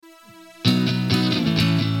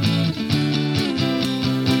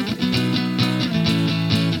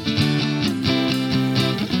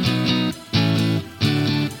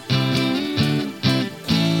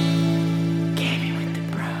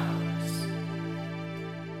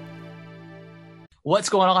What's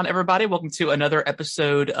going on, everybody? Welcome to another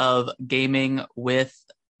episode of Gaming with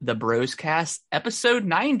the Broscast, episode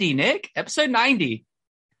 90. Nick, episode 90.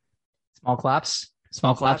 Small claps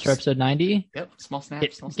for episode 90. Yep, small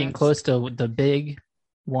snaps. Getting close to the big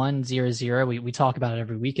 100. We talk about it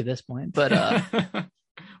every week at this point, but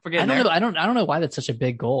we're getting there. I don't know why that's such a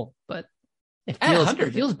big goal, but it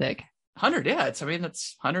feels big. 100, yeah. That's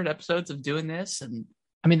 100 episodes of doing this, and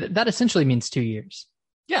that essentially means 2 years.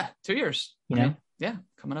 Yeah, 2 years. Yeah,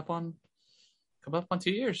 coming up on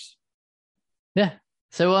 2 years. Yeah.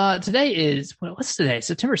 So today is what's today?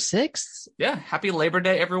 September 6th? Yeah, happy Labor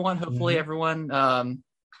Day, everyone. Hopefully everyone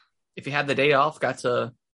if you had the day off, got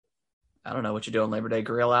to, I don't know what you do on Labor Day,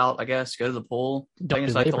 grill out, I guess, go to the pool. I think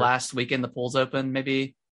it's like the last weekend the pool's open,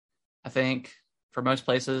 maybe, I think, for most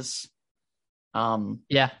places.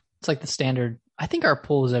 Yeah, it's like the standard. I think our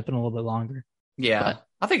pool is open a little bit longer. Yeah,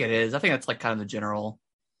 I think it is. I think that's like kind of the general.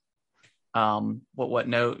 No,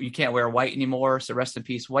 you can't wear white anymore, so rest in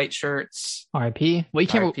peace white shirts. RIP. Well, you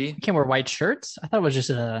can't wear white shirts. I thought it was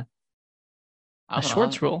just a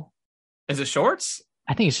shorts rule. Is it shorts?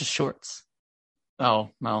 I think it's just shorts.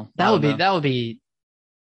 Oh, well, that would be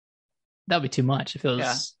too much if it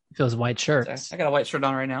was white shirts. I got a white shirt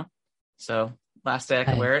on right now, so last day I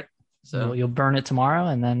can wear it. So you'll burn it tomorrow,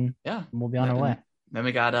 and then we'll be on our way. Then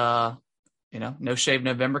we got No Shave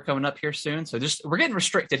November coming up here soon, so we're getting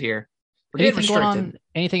restricted here.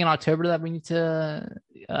 Anything in October that we need to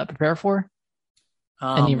prepare for?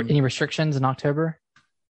 Any restrictions in October?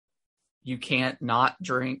 You can't not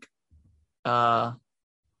drink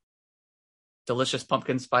delicious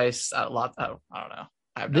pumpkin spice. I don't know.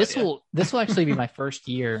 This will actually be my first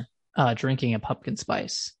year drinking a pumpkin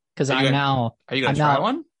spice because Are you going to try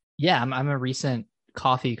one? Yeah, I'm a recent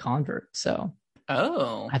coffee convert, so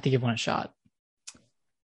I have to give one a shot.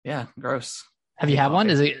 Yeah, gross. Have you had one?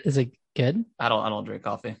 Is it good? I don't drink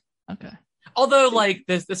coffee. Okay. Although, like,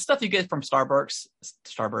 the stuff you get from Starbucks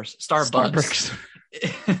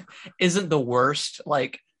isn't the worst.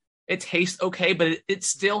 Like, it tastes okay, but it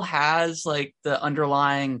still has like the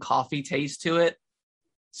underlying coffee taste to it.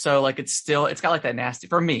 So like it's got like that nasty,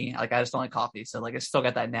 for me, like I just don't like coffee. So like it's still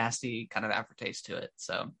got that nasty kind of aftertaste to it.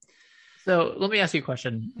 So let me ask you a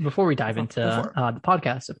question before we dive into the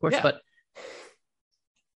podcast, of course. Yeah. But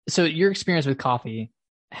so your experience with coffee,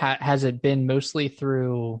 has it been mostly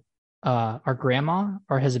through our grandma,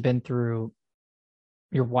 or has it been through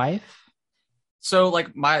your wife? So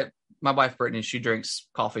like my wife Brittany, she drinks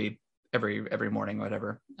coffee every morning or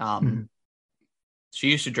whatever. She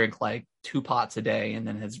used to drink like 2 pots a day, and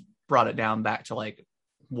then has brought it down back to like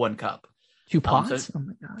 1 cup. 2 pots? Oh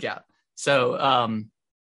my god! Yeah. So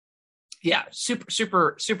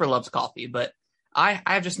super loves coffee, but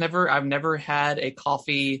I've never had a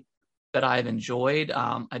coffee that I've enjoyed.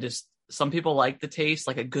 Some people like the taste,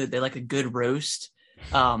 they like a good roast.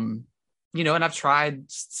 And I've tried,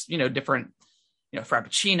 different,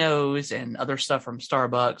 frappuccinos and other stuff from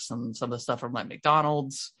Starbucks and some of the stuff from like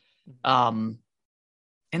McDonald's. And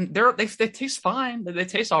they taste fine. They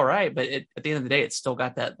taste all right, but at the end of the day, it's still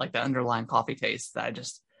got that like the underlying coffee taste that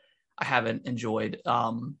I haven't enjoyed.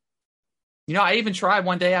 I even tried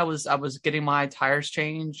one day. I was getting my tires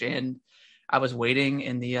changed, and I was waiting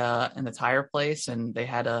in the tire place, and they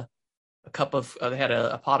had a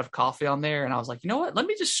pot of coffee on there, and I was like, you know what? Let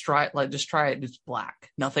me just try it. Just try it. Just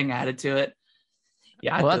black, nothing added to it.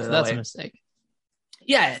 Yeah, well, that's a mistake.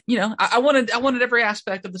 Yeah, I wanted every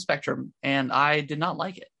aspect of the spectrum, and I did not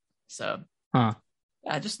like it. So, yeah,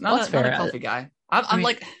 just not a coffee guy. I'm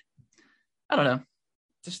like, I don't know.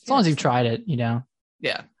 Just as long as you've tried it, Yeah.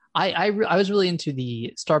 I was really into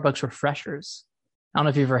the Starbucks refreshers. I don't know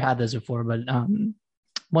if you've ever had those before, but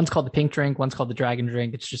one's called the pink drink, one's called the dragon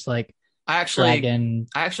drink. It's just like I actually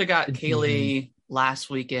got Kaylee last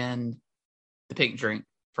weekend the pink drink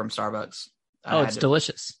from Starbucks. It's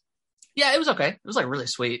delicious. Yeah, it was okay. It was like really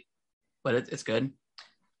sweet, but it's good.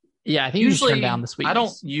 Yeah, I think usually you turn down the sweetness. I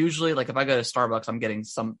don't usually, like, if I go to Starbucks, I'm getting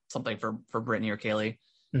something for Brittany or Kaylee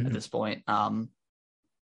at this point. But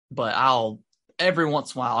every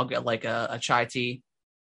once in a while I'll get like a chai tea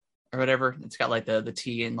or whatever. It's got like the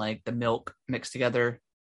tea and like the milk mixed together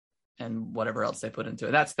and whatever else they put into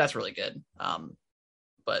it. That's really good.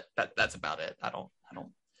 But that's about it. I don't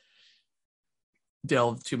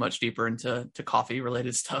delve too much deeper into coffee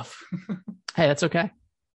related stuff. Hey, that's okay.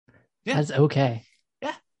 Yeah. That's okay.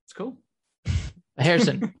 Yeah, it's cool.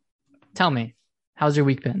 Harrison, tell me, how's your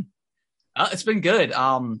week been? It's been good.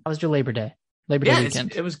 How was your Labor Day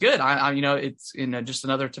weekend? It was good. It's just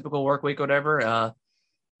another typical work week, whatever.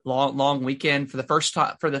 Long weekend for the first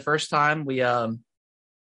time. We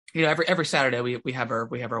every Saturday we have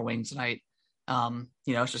our wings night.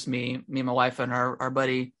 It's just me and my wife and our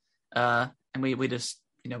buddy. And we just,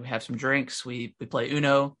 we have some drinks. We play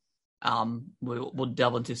Uno. We'll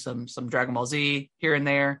delve into some Dragon Ball Z here and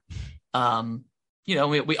there.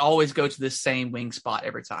 We always go to this same wing spot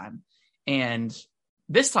every time. And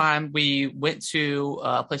this time we went to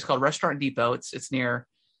a place called Restaurant Depot. It's near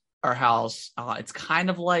our house. It's kind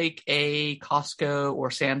of like a Costco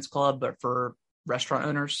or Sam's Club, but for restaurant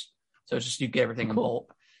owners. So it's just, you get everything in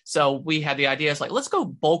bulk. So we had the idea, it's like, let's go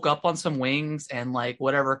bulk up on some wings and like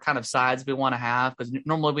whatever kind of sides we want to have. Because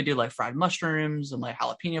normally we do like fried mushrooms and like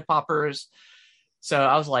jalapeno poppers. So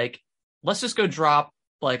I was like, let's just go drop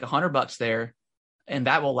like $100 there. And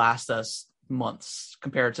that will last us months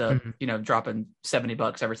compared to, dropping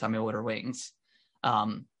 $70 every time we order wings.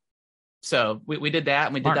 So we did that,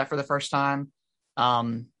 and we did that for the first time.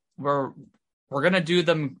 We're going to do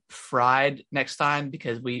them fried next time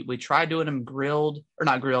because we tried doing them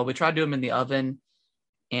not grilled. We tried doing them in the oven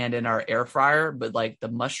and in our air fryer, but like the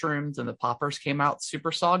mushrooms and the poppers came out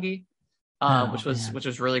super soggy, which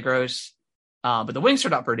was really gross. But the wings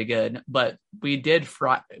turned out pretty good, but we did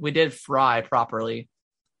fry properly,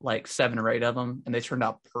 like 7 or 8 of them, and they turned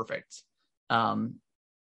out perfect.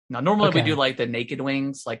 Now normally we do like the naked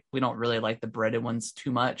wings. Like we don't really like the breaded ones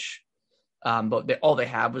too much. But all they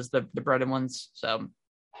had was the breaded ones. So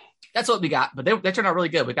that's what we got, but they turned out really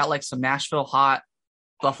good. We got like some Nashville hot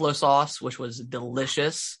buffalo sauce, which was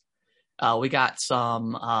delicious. We got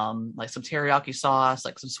some like some teriyaki sauce,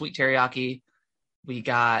 like some sweet teriyaki. We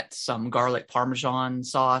got some garlic Parmesan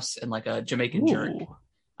sauce and like a Jamaican jerk.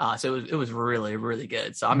 So it was really, really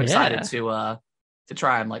good. So I'm excited to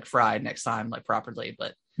try them like fried next time, like properly.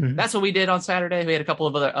 But that's what we did on Saturday. We had a couple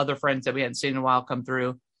of other friends that we hadn't seen in a while come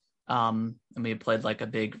through. And we played like a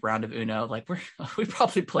big round of Uno. Like we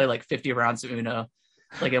probably play like 50 rounds of Uno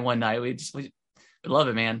like in one night. We love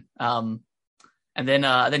it, man. And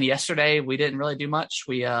then yesterday we didn't really do much.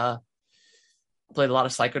 We played a lot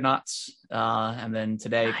of Psychonauts. And then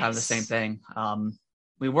today kind of the same thing.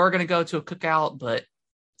 We were going to go to a cookout, but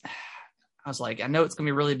I was like, I know it's going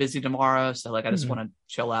to be really busy tomorrow. So like, I just want to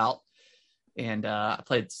chill out. And I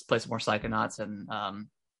played some more Psychonauts, and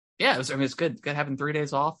it was good having 3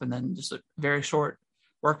 days off and then just a very short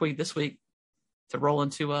work week this week to roll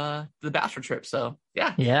into the bachelor trip. So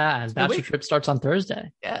the bachelor trip starts on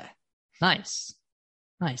Thursday. Nice.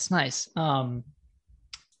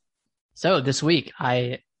 So this week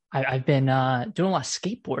I've been doing a lot of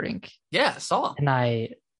skateboarding. I saw. And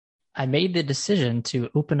I made the decision to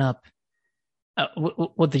open up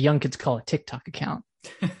what the young kids call a TikTok account.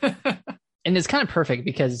 And it's kind of perfect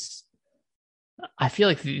because I feel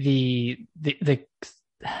like the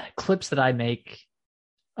clips that I make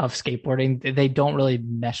of skateboarding, they don't really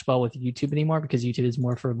mesh well with YouTube anymore because YouTube is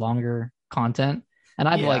more for longer content. And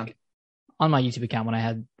I'd like on my YouTube account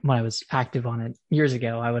when I was active on it years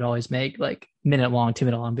ago, I would always make like 2-minute long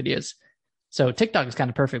videos. So TikTok is kind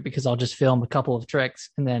of perfect because I'll just film a couple of tricks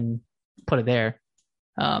and then put it there.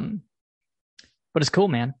 But it's cool,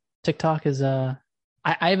 man. TikTok is I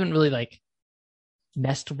haven't really like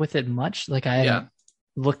messed with it much. Like I haven't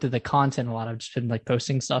looked at the content a lot. I've just been like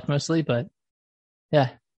posting stuff mostly, but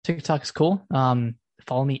TikTok is cool.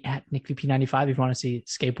 Follow me at NickVP95 if you want to see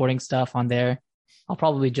skateboarding stuff on there. I'll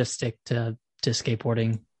probably just stick to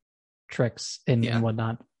skateboarding tricks and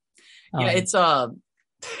whatnot. It's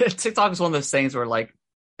TikTok is one of those things where like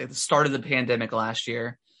at the start of the pandemic last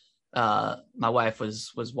year, my wife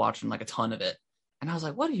was watching like a ton of it, and I was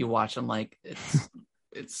like, what are you watching? Like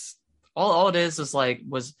it's all it is like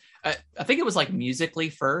I think it was like Musical.ly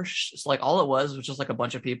first. It's like all it was just like a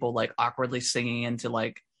bunch of people like awkwardly singing into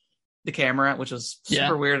like the camera, which was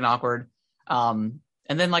super weird and awkward. And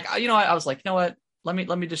then like I was like, you know what, let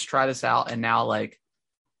me just try this out. And now like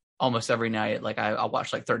almost every night, like I'll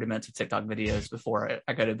watch like 30 minutes of TikTok videos before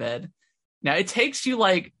I go to bed. Now it takes you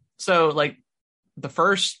like the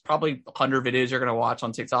first probably 100 videos you're gonna watch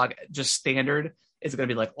on TikTok, just standard, is gonna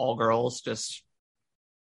be like all girls just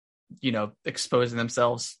exposing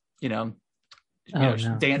themselves, dancing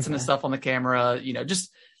and stuff on the camera, just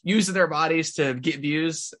using their bodies to get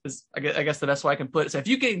views is I guess the best way I can put it. So if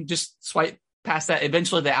you can just swipe past that,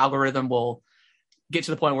 eventually the algorithm will get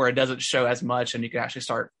to the point where it doesn't show as much and you can actually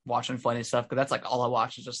start watching funny stuff. Cause that's like all I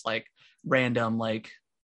watch is just like random, like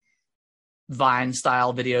Vine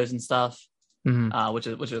style videos and stuff,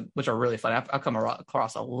 which are really funny. I've come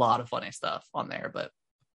across a lot of funny stuff on there, but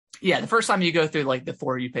the first time you go through like the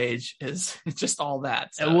For You page it's just all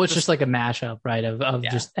that. So well, it's just like a mashup, right? Of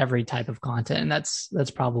just every type of content. And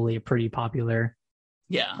that's probably a pretty popular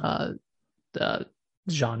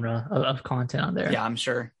genre of content on there. Yeah, I'm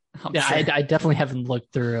sure. I definitely haven't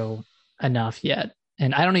looked through enough yet,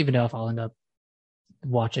 and I don't even know if I'll end up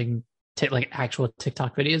watching like actual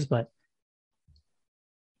TikTok videos, but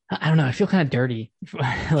I don't know. I feel kind of dirty,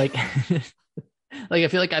 like like I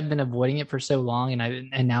feel like I've been avoiding it for so long,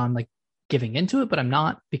 and now I'm like giving into it, but I'm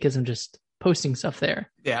not because I'm just posting stuff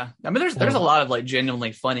there. Yeah, I mean, there's a lot of like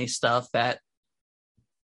genuinely funny stuff that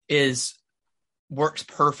works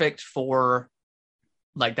perfect for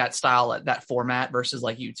like that style, that format versus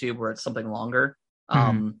like YouTube where it's something longer.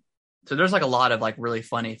 So there's like a lot of like really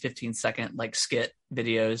funny 15-second like skit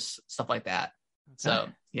videos, stuff like that. Okay. So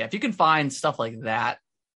yeah, if you can find stuff like that,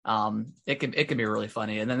 it can be really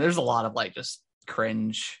funny. And then there's a lot of like just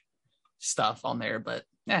cringe stuff on there, but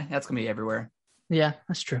yeah, that's gonna be everywhere. Yeah,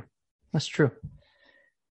 that's true.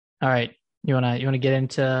 All right, you wanna get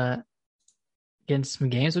into some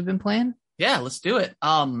games we've been playing? Yeah, let's do it.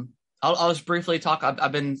 I'll just briefly talk.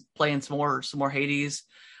 I've been playing some more Hades.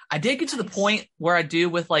 I did get to the point where I do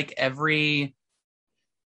with like every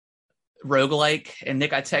roguelike, and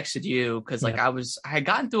Nick, I texted you because like I had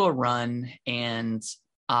gotten through a run and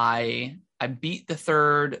I beat the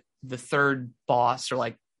third boss, or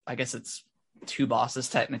like I guess it's 2 bosses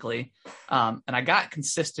technically, and I got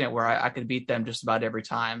consistent where I could beat them just about every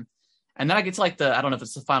time. And then I get to like I don't know if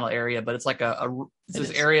it's the final area, but it's like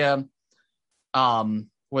this area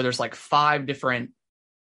where there's like 5 different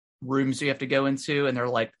rooms you have to go into, and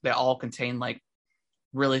they all contain like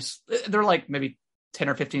they're like maybe 10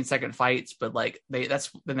 or 15-second fights, but like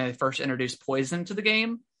that's when they first introduced poison to the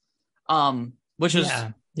game, which is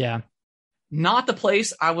not the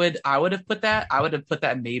place I would have put that. I would have put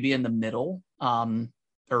that maybe in the middle,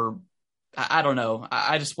 or I don't know.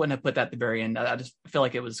 I just wouldn't have put that at the very end. I just feel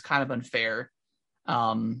like it was kind of unfair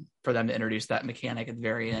for them to introduce that mechanic at the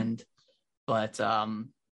very end. But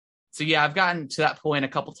so yeah, I've gotten to that point a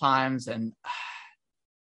couple times, and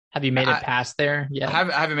have you made it past there? Yeah,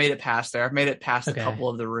 I haven't made it past there. I've made it past a couple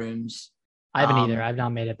of the rooms. I haven't either. I've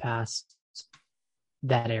not made it past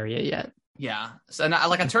that area yet. Yeah, so and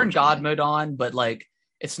I turned God mode on, but like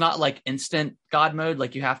it's not like instant God mode.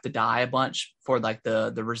 Like you have to die a bunch for like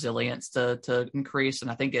the resilience to increase, and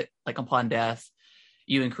I think it like upon death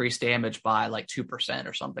you increase damage by like 2%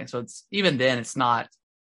 or something. So it's even then it's not.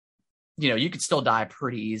 You could still die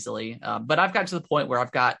pretty easily. But I've got to the point where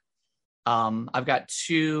I've got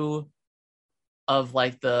 2 of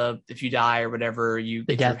like if you die or whatever, you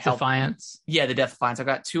the Death Defiance. Yeah, the Death Defiance. I've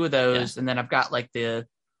got 2 of those, and then I've got like the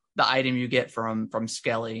item you get from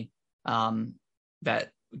Skelly,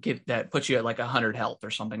 that puts you at like 100 health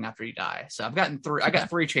or something after you die. So I've gotten 3. I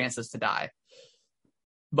got 3 chances to die,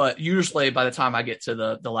 but usually by the time I get to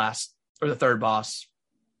the last or the third boss,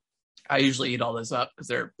 I usually eat all those up because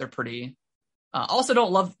they're pretty. Also,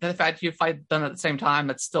 don't love the fact you fight them at the same time.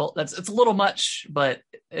 It's a little much, but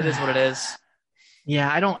it is what it is.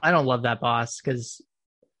 Yeah, I don't love that boss because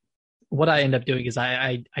what I end up doing is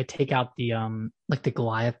I take out the like the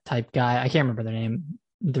Goliath type guy. I can't remember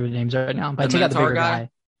their names right now, but I take out the bigger guy.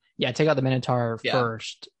 Yeah, I take out the Minotaur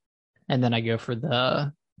first, and then I go for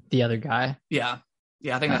the other guy. Yeah,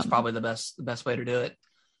 I think that's probably the best way to do it.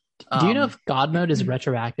 Do you know if God mode is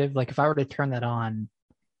retroactive? Like if I were to turn that on,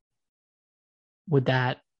 would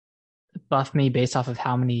that buff me based off of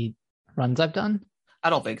how many runs I've done?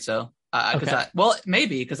 I don't think so.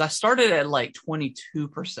 Maybe because I started at like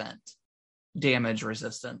 22% damage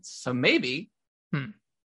resistance. So maybe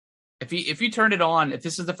if you turn it on, if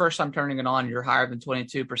this is the first time turning it on, you're higher than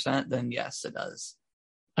 22%, then yes, it does.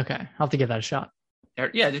 Okay. I'll have to give that a shot.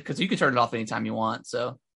 Yeah, because you can turn it off anytime you want.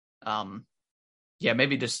 So yeah,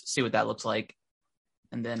 maybe just see what that looks like,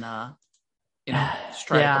 and then just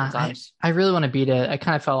try it a couple times. I really want to beat it. I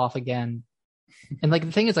kind of fell off again, and like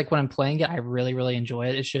the thing is, like when I'm playing it, I really really enjoy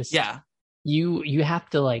it. It's just you have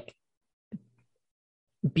to like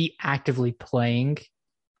be actively playing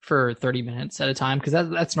for 30 minutes at a time because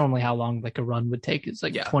that's normally how long like a run would take. It's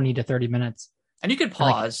like 20 to 30 minutes, and you can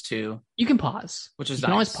pause too. You can pause, which is you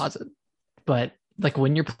can always pause it, but like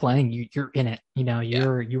when you're playing, you're in it.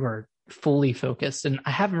 You are fully focused, and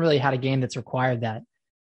I haven't really had a game that's required that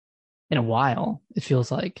in a while. It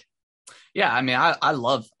feels like. Yeah, I mean, I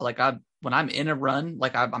love like when I'm in a run,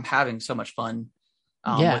 like I'm having so much fun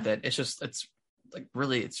with it. It's just it's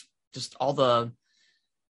just all the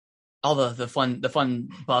fun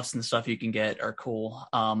buffs and stuff you can get are cool.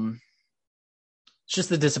 It's just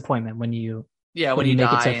the disappointment when you when you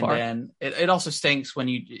die, it so far. And then it also stinks when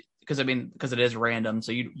you because it is random,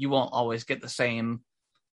 so you won't always get the same.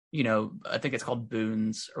 I think it's called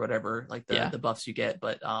boons or whatever, like the buffs you get,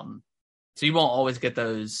 but so you won't always get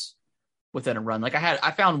those within a run. Like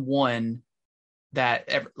I found one that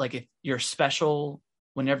like if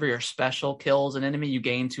whenever your special kills an enemy, you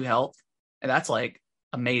gain 2 health. and that's like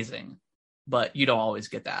amazing, but you don't always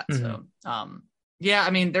get that. Mm-hmm. So, yeah,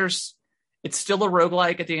 I mean, it's still a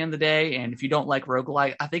roguelike at the end of the day. And if you don't like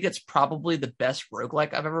roguelike, I think it's probably the best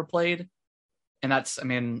roguelike I've ever played. And that's, I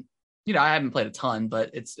mean, I haven't played a ton,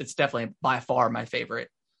 but it's definitely by far my favorite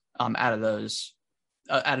out of those,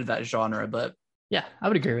 out of that genre. But yeah, I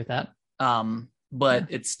would agree with that. But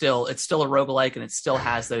it's still a roguelike, and it still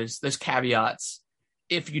has those caveats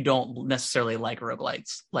if you don't necessarily like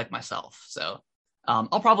roguelikes like myself. So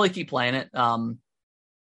I'll probably keep playing it.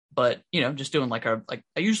 But just doing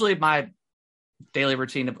usually my daily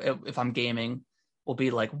routine if I'm gaming will be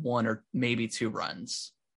like 1 or maybe 2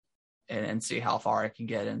 runs and see how far I can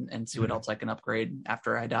get and see what else I can upgrade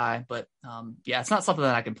after I die. But yeah, it's not something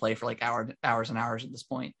that I can play for like hours and hours at this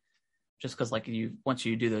point, just because like once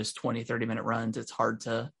you do those 20-30 minute runs, it's hard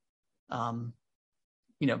to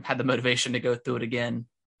have the motivation to go through it again.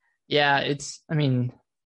 Yeah,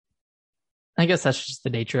 I guess that's just the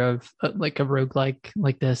nature of like a roguelike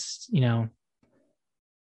like this.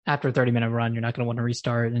 After a 30-minute run, you're not going to want to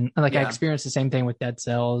restart. And I experienced the same thing with Dead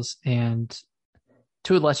Cells, and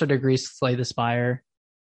to a lesser degree Slay the Spire,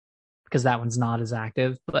 because that one's not as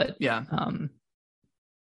active. But yeah, I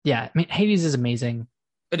mean, Hades is amazing.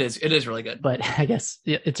 It is really good. But I guess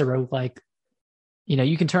it's a roguelike.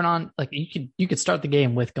 You can turn on, like, you could start the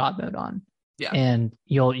game with God mode on. Yeah. And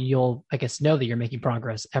you'll I guess know that you're making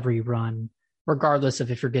progress every run, regardless of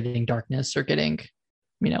if you're getting darkness or getting,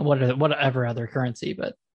 whatever other currency.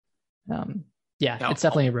 But it's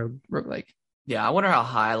definitely a roguelike. Yeah, I wonder how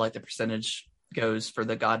high like the percentage goes for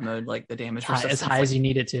the God mode, like the damage resistance. As high as you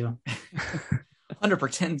need it to.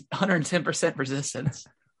 110% resistance.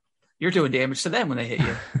 You're doing damage to them when they hit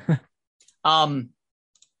you.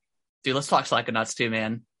 Dude, let's talk Psychonauts 2,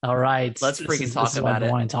 man. All right. Let's freaking talk about it.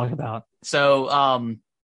 I want to talk about. So,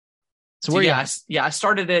 where I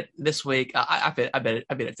started it this week. I beat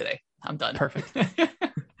it today. I'm done. Perfect.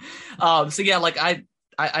 So yeah, like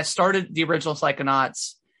I started the original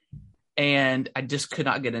Psychonauts, and I just could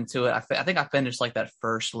not get into it. I think I finished like that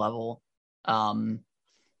first level, and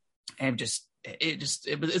it's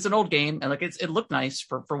an old game, and like it looked nice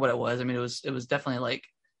for what it was. I mean, it was definitely like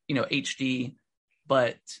HD,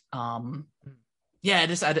 but yeah,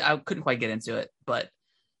 I couldn't quite get into it. But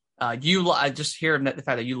I just hear the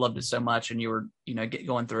fact that you loved it so much, and you were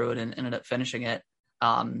going through it and ended up finishing it.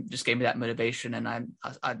 Just gave me that motivation, and I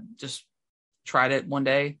just tried it one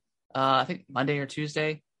day, I think Monday or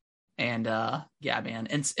Tuesday, and yeah, man,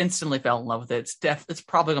 instantly fell in love with it. It's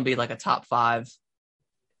probably gonna be like a top 5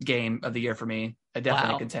 game of the year for me.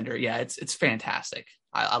 Definitely a contender. Yeah, it's fantastic.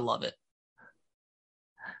 I love it.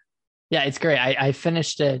 Yeah, it's great. I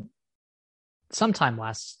finished it sometime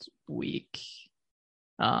last week,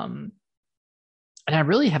 and I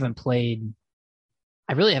really haven't played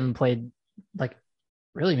like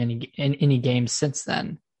really any games since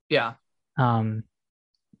then. Yeah.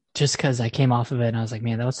 Just because I came off of it and I was like,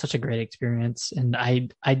 man, that was such a great experience, and I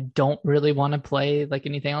don't really want to play like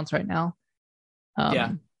anything else right now.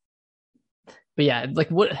 Yeah. But yeah, like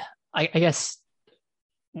what I guess,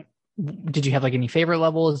 did you have like any favorite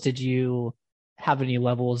levels? Did you have any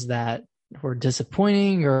levels that were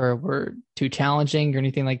disappointing or were too challenging or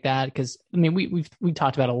anything like that? Because I mean, we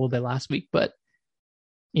talked about it a little bit last week, but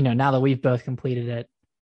now that we've both completed it,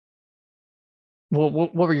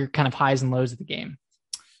 what were your kind of highs and lows of the game?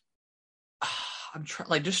 I'm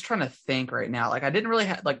just trying to think right now. Like I didn't really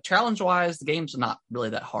have like challenge wise, the game's not really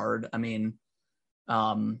that hard. I mean,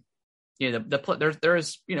 there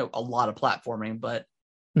is a lot of platforming, but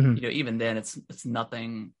even then it's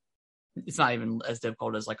nothing. It's not even as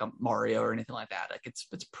difficult as like a Mario or anything like that. Like it's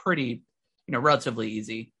pretty relatively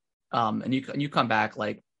easy. And you come back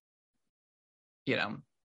like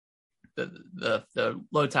the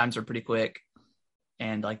load times are pretty quick,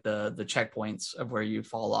 and like the checkpoints of where you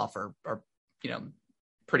fall off are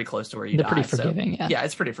pretty close to where you die. Pretty forgiving. So, yeah,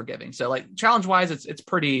 it's pretty forgiving. So like challenge wise, it's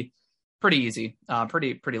pretty easy.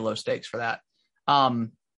 Pretty low stakes for that. I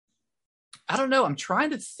don't know. I'm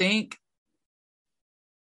trying to think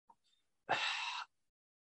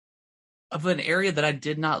of an area that I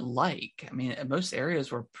did not like. I mean, most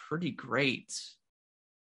areas were pretty great.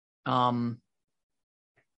 The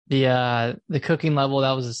cooking level,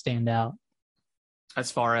 that was a standout.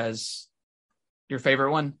 As far as your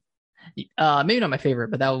favorite one? Maybe not my favorite,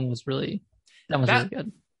 but that one was really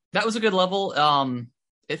good. That was a good level.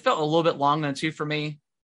 It felt a little bit long though too for me.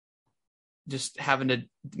 Just having to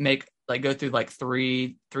go through like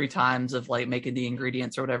three times of like making the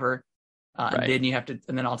ingredients or whatever. Right. And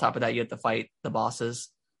then on top of that, you have to fight the bosses.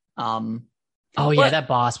 That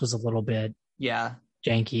boss was a little bit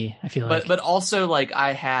janky, I feel like. But also like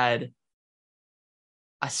I had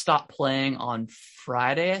I stopped playing on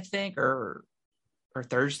Friday, I think, or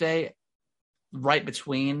Thursday, right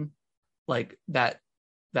between like that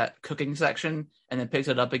cooking section, and then picked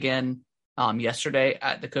it up again yesterday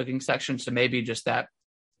at the cooking section. So maybe just that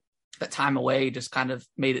time away just kind of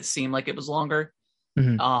made it seem like it was longer.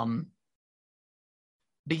 Mm-hmm.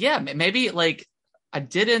 But yeah, maybe like I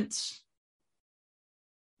didn't,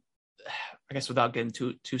 I guess without getting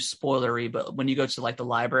too spoilery, but when you go to like the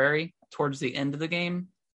library towards the end of the game,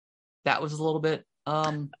 that was a little bit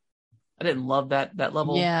I didn't love that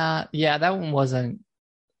level. Yeah, that one wasn't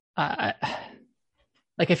I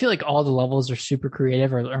like I feel like all the levels are super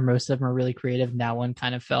creative, or most of them are really creative, and that one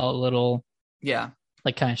kind of felt a little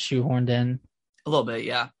like kind of shoehorned in. A little bit,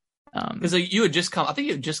 yeah. Because you had just come, I think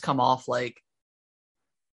you had just come off like,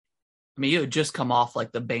 I mean, you had just come off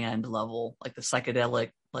like the band level, like the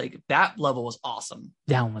psychedelic, like that level was awesome.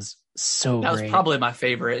 That one was so That great. was probably my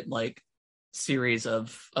favorite like series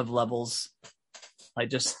of levels. Like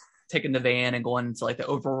just taking the van and going into like the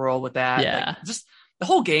overworld with that. Yeah. Like, just the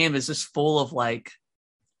whole game is just full of like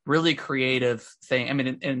really creative thing. I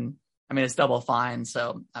mean, and I mean, it's Double Fine,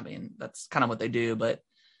 so I mean, that's kind of what they do. But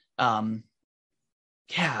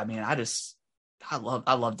yeah, I mean, I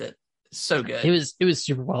loved it. So good. It was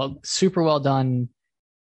super well done.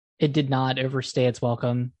 It did not overstay its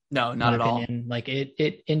welcome. No, not at all. Like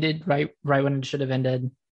it ended right when it should have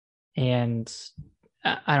ended. And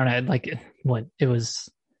I don't know, like what it was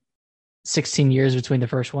 16 years between the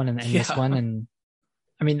first one and this one. And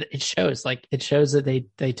I mean, it shows that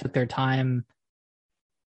they took their time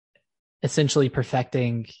essentially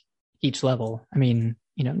perfecting each level. I mean,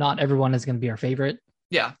 you know, not everyone is going to be our favorite.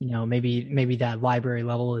 Yeah. You know, maybe that library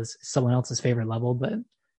level is someone else's favorite level, but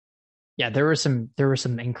yeah, there were some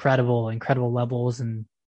incredible levels, and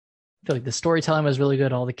I feel like the storytelling was really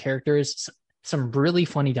good. All the characters, some really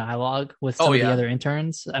funny dialogue with some of the other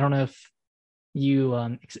interns. I don't know if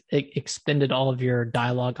you expended all of your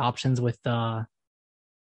dialogue options with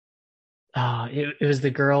it was the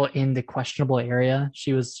girl in the questionable area.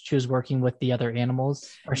 She was working with the other animals,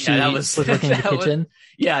 or she was working in the kitchen.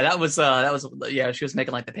 That was she was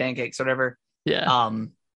making like the pancakes or whatever. Yeah.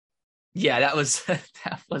 That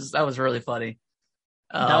was really funny.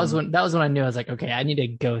 That was when I knew I was like, okay, I need to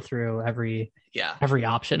go through every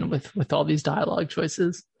option with all these dialogue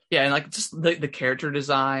choices. Yeah, and like just the character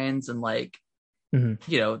designs and like you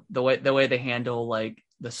know the way they handle like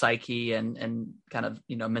the psyche and kind of,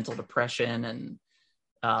 you know, mental depression and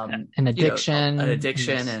addiction,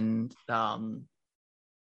 and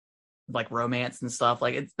like romance and stuff.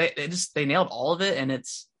 Like they nailed all of it, and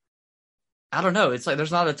it's, I don't know, it's like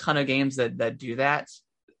there's not a ton of games that do that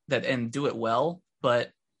and do it well,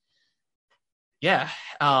 but yeah.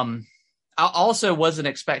 I also wasn't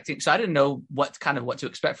expecting, so I didn't know what to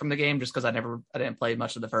expect from the game just because I didn't play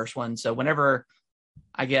much of the first one. So whenever,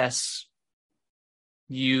 I guess,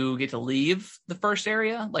 you get to leave the first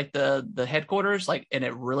area, like the headquarters, like, and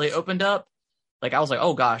it really opened up, like I was like,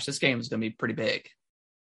 oh gosh, this game is gonna be pretty big.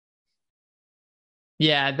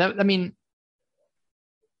 Yeah, I mean,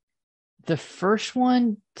 the first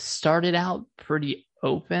one started out pretty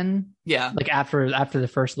open. Yeah, like after the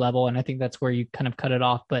first level, and I think that's where you kind of cut it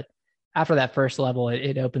off. But after that first level,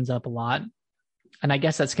 it opens up a lot, and I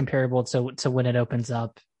guess that's comparable to when it opens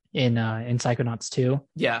up in Psychonauts 2.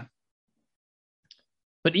 Yeah.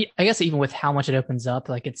 But I guess even with how much it opens up,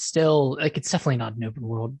 like it's still like it's definitely not an open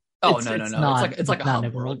world. No. It's like a not hub an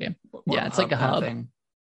open world game. Yeah, it's like a hub. Thing.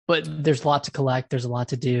 But there's a lot to collect. There's a lot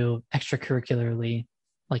to do extracurricularly.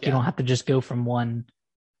 Like you don't have to just go from one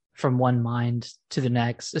mind to the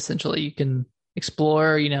next. Essentially, you can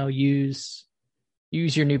explore. You know, use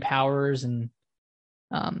your new powers and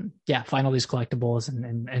find all these collectibles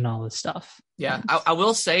and all this stuff. Yeah, I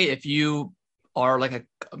will say, if you are like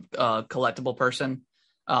a collectible person,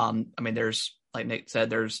 I mean, there's, like Nick said,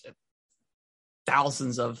 there's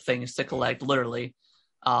thousands of things to collect, literally.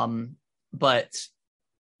 But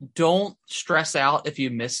don't stress out if you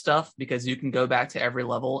miss stuff, because you can go back to every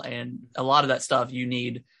level, and a lot of that stuff you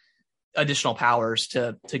need additional powers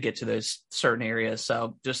to get to those certain areas.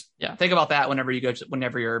 So just think about that whenever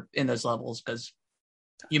you're in those levels, because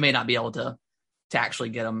you may not be able to actually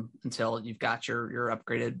get them until you've got your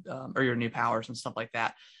upgraded or your new powers and stuff like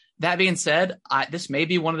that. That being said, this may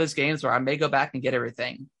be one of those games where I may go back and get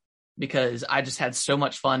everything, because I just had so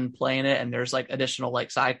much fun playing it, and there's like additional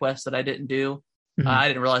like side quests that I didn't do. I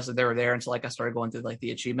didn't realize that they were there until like I started going through like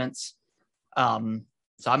the achievements. So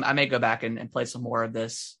I may go back and play some more of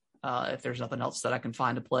this if there's nothing else that I can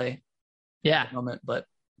find to play. Yeah. At the moment, but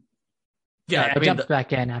I jumped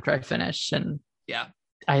back in after I finished, and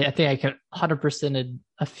I think I could 100%ed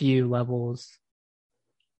a few levels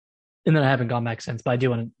And then I haven't gone back since, but I do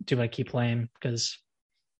want to keep playing because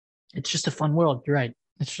it's just a fun world. You're right.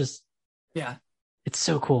 It's just, yeah, it's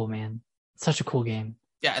so cool, man. It's such a cool game.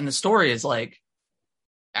 Yeah, and the story is like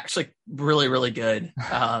actually really, really good.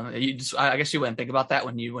 I guess you wouldn't think about that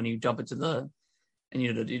when you jump into and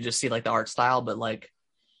you just see like the art style, but like,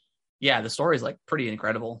 yeah, the story is like pretty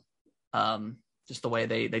incredible. Just the way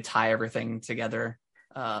they tie everything together.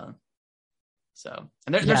 So,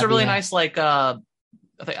 and there's a really nice like I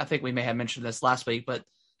think we may have mentioned this last week, but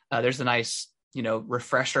there's a nice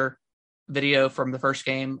refresher video from the first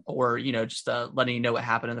game, or just letting you know what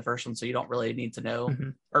happened in the first one, so you don't really need to know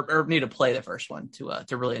or need to play the first one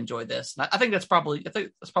to really enjoy this. And I think that's probably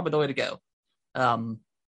the way to go.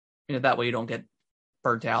 That way you don't get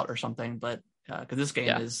burnt out or something. But because this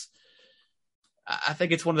game is, I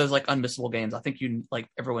think it's one of those like unmissable games. I think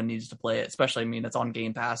everyone needs to play it, especially it's on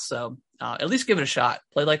Game Pass. So at least give it a shot.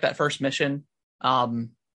 Play like that first mission, and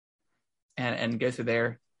go through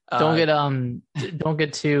there. Don't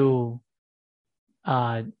get too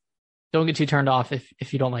turned off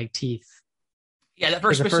if you don't like teeth. Yeah, that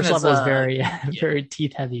first level is very very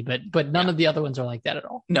teeth heavy, but none of the other ones are like that at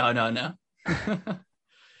all. No.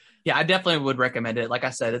 Yeah, I definitely would recommend it. Like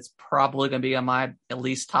I said, it's probably going to be on my at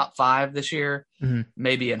least top 5 this year,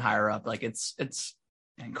 maybe and higher up. Like it's an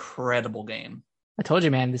incredible game. I told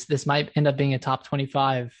you, man, this might end up being a top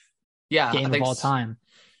 25 game of all time.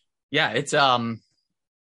 Yeah, it's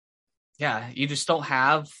you just don't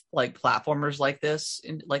have like platformers like this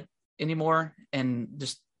anymore, and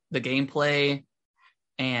just the gameplay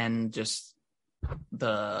and just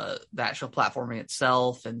the actual platforming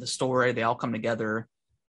itself and the story, they all come together.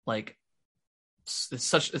 Like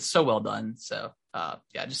it's so well done. So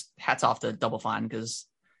just hats off to Double Fine, because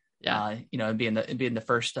being the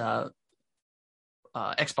first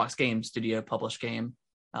Xbox Game Studio published game,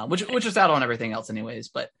 which is out on everything else anyways.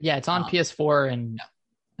 But yeah, it's on PS4 and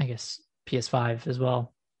I guess PS5 as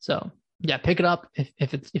well. So yeah, pick it up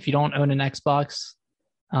if you don't own an Xbox.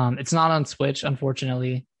 It's not on Switch,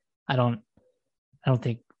 unfortunately. I don't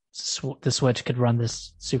think the Switch could run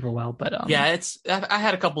this super well, but I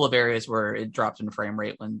had a couple of areas where it dropped in frame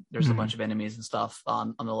rate when there's a bunch of enemies and stuff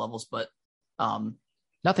on the levels, but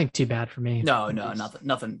nothing too bad for me. No,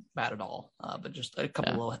 nothing bad at all. But just a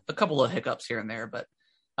couple of hiccups here and there. But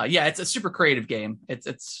it's a super creative game.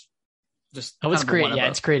 It's just it's great.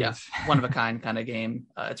 It's creative, one of a kind game.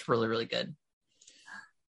 It's really, really good.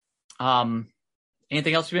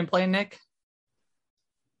 Anything else you've been playing, Nick?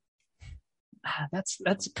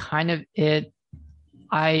 That's kind of it.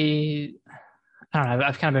 I don't know.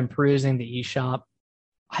 I've kind of been perusing the eShop.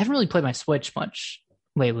 I haven't really played my Switch much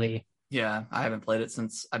lately. Yeah, I haven't played it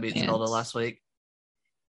since I beat Zelda last week.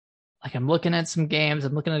 Like, I'm looking at some games.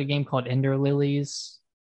 I'm looking at a game called Ender Lilies,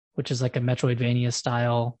 which is like a Metroidvania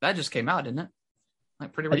style. That just came out, didn't it?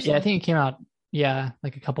 Like pretty recently? Yeah, I think it came out. Yeah,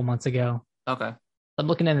 like a couple months ago. Okay. I'm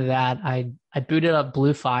looking into that. I booted up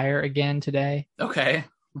Blue Fire again today. Okay.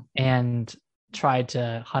 And tried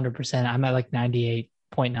to 100%. I'm at like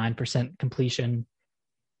 98.9% completion.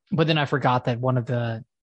 But then I forgot that one of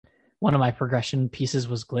my progression pieces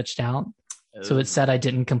was glitched out. Oh. So it said I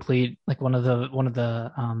didn't complete like one of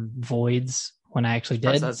the voids when I actually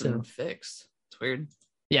did. That's been fixed. It's weird.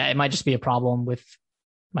 Yeah, it might just be a problem with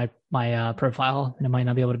my profile, and it might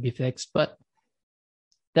not be able to be fixed. But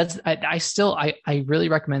I really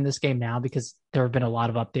recommend this game now because there have been a lot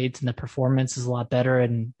of updates and the performance is a lot better,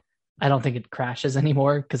 and I don't think it crashes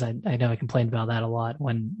anymore, because I know I complained about that a lot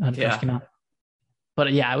when it first came out.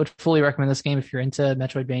 But yeah, I would fully recommend this game if you're into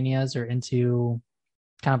Metroidvanias or into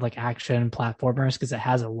kind of like action platformers, because it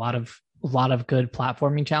has a lot of good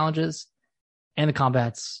platforming challenges, and the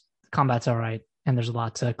combat's all right, and there's a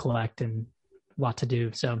lot to collect and a lot to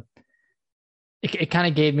do. So it kind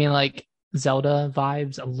of gave me like Zelda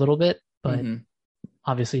vibes a little bit, but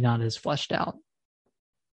obviously not as fleshed out.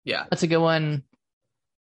 Yeah, that's a good one.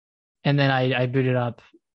 And then I booted up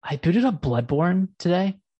Bloodborne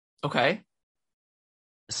today. Okay.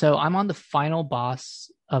 So I'm on the final boss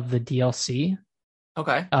of the DLC.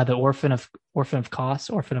 Okay. The Orphan of Kos.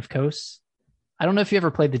 I don't know if you ever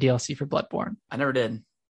played the DLC for Bloodborne. I never did.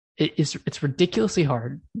 It's ridiculously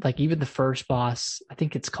hard. Like, even the first boss, I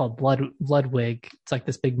think it's called Ludwig. It's like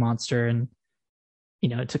this big monster, and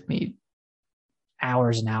it took me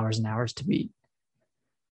hours and hours and hours to beat.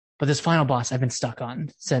 But this final boss I've been stuck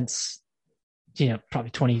on since,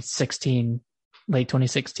 probably 2016, late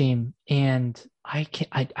 2016. And I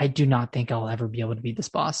do not think I'll ever be able to beat this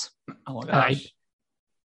boss. Oh my gosh.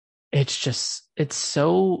 It's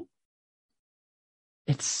so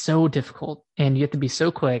difficult, and you have to be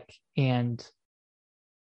so quick. And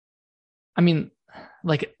I mean,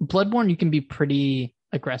 like Bloodborne, you can be pretty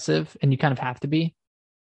aggressive, and you kind of have to be,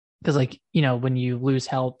 because like, you know, when you lose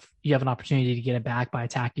health, you have an opportunity to get it back by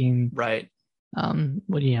attacking, right?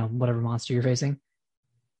 Whatever monster you're facing.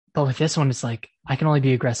 But with this one, it's like I can only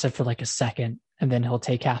be aggressive for like a second, and then he'll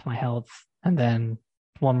take half my health, and then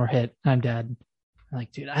one more hit, and I'm dead. I'm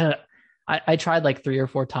like, dude, I tried like 3 or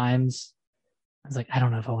 4 times. I was like, I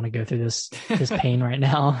don't know if I want to go through this pain right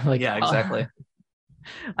now. Like, yeah, exactly.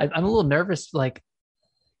 I'm a little nervous, like,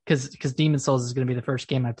 because Demon's Souls is going to be the first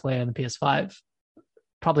game I play on the PS5,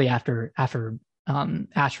 probably after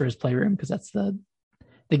Asher's Playroom, because that's the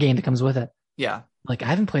game that comes with it. Yeah. Like, I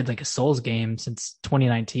haven't played like a Souls game since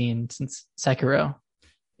 2019, since Sekiro.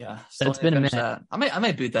 Yeah. So it's been a minute. That. I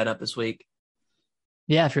may boot that up this week.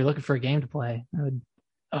 Yeah, if you're looking for a game to play,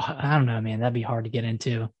 I don't know, man. That'd be hard to get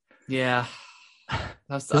into. Yeah.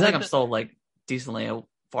 I think I'm still like decently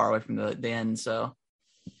far away from the end. So,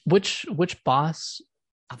 which boss?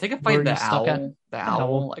 I think I played the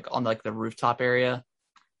owl, like on like the rooftop area.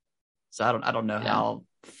 So I don't know how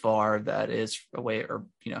far that is away, or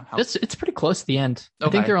how it's pretty close to the end. Okay.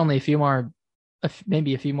 I think there are only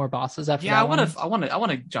maybe a few more bosses after. Yeah, I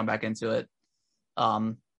want to jump back into it,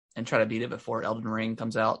 and try to beat it before Elden Ring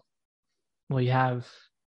comes out. Well, you have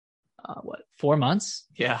 4 months?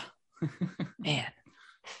 Yeah. Man,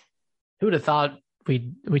 who would have thought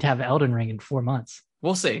we'd have Elden Ring in 4 months?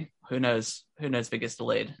 We'll see. Who knows if it gets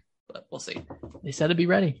delayed, but we'll see. They said to be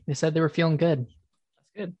ready. They said they were feeling good. That's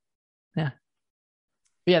good. Yeah.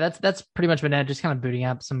 But yeah, that's pretty much been it. Just kind of booting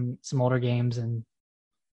up some older games, and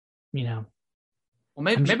well,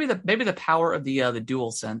 maybe the power of the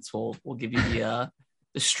DualSense will give you the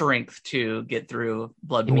strength to get through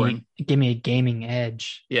Bloodborne. Give me a gaming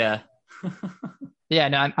edge. Yeah. Yeah,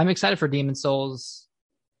 no, I'm excited for Demon's Souls.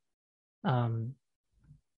 I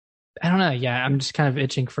don't know. Yeah, I'm just kind of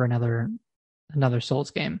itching for another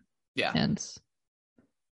Souls game. Yeah, and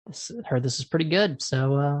heard this is pretty good.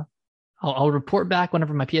 So I'll report back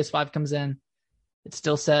whenever my PS5 comes in. It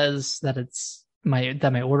still says that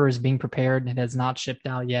my order is being prepared and it has not shipped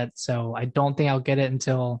out yet. So I don't think I'll get it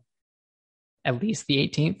until at least the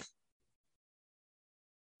 18th,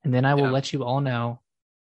 and then I will let you all know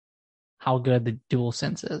how good the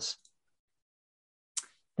DualSense is.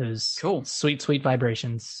 Those cool, sweet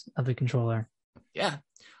vibrations of the controller. Yeah.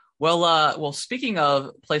 Well, speaking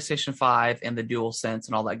of PlayStation 5 and the DualSense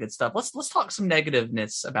and all that good stuff, let's talk some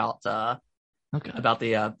negativeness about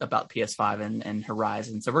PS5 and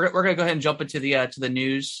Horizon. So we're gonna go ahead and jump into the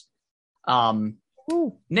news.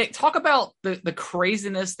 Nick, talk about the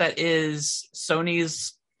craziness that is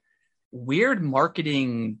Sony's weird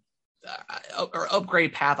marketing or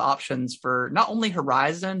upgrade path options for not only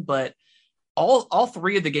Horizon, but all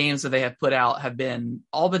 3 of the games that they have put out have been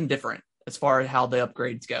different as far as how the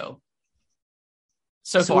upgrades go.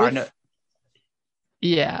 So far, I know.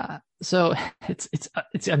 Yeah. So it's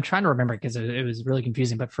I'm trying to remember because it was really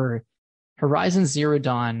confusing, but for Horizon Zero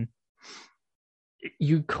Dawn,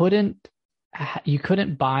 you couldn't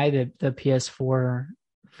buy the PS4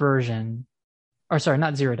 version, or sorry,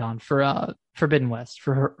 not Zero Dawn, for Forbidden West,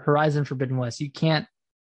 for Horizon Forbidden West. You can't,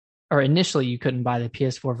 or initially you couldn't buy the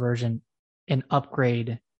PS4 version and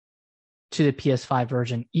upgrade to the PS5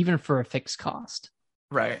 version, even for a fixed cost.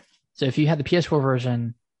 Right. So if you had the PS4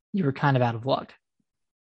 version, you were kind of out of luck.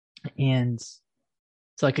 And so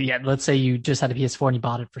like, yeah, let's say you just had a PS4 and you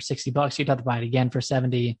bought it for $60, you'd have to buy it again for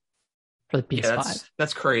 $70 for the PS5. Yeah,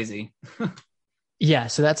 that's crazy. Yeah.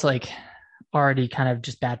 So that's like already kind of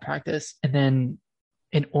just bad practice. And then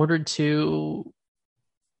in order to,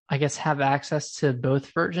 I guess, have access to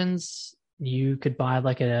both versions, you could buy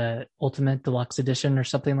like a Ultimate Deluxe Edition or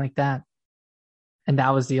something like that. And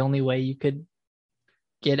that was the only way you could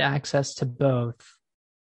get access to both.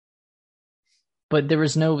 But there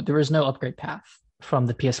was no upgrade path from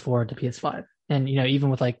the PS4 to PS5. And even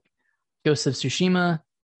with like Ghost of Tsushima,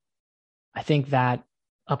 I think that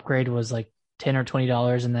upgrade was like $10 or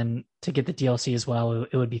 $20, and then to get the DLC as well,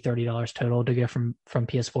 it would be $30 total to go from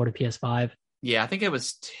PS4 to PS5. Yeah, I think it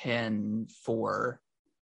was 10 for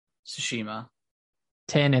Tsushima.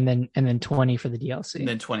 10 and then 20 for the DLC. And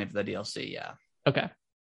then 20 for the DLC, yeah. Okay.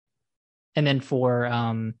 And then for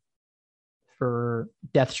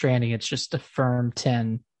Death Stranding, it's just a firm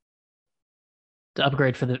 10 to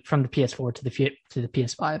upgrade from the PS4 to the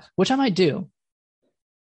PS5, which I might do.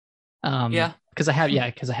 Because I have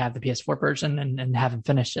the PS4 version and haven't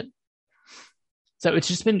finished it. So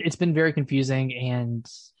it's been very confusing. And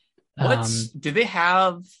what's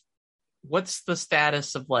the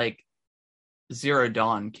status of like Zero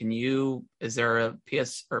Dawn? Is there a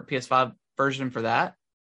PS or PS5 version for that?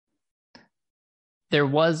 There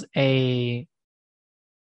was a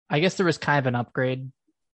I guess there was kind of an upgrade,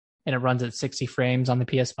 and it runs at 60 frames on the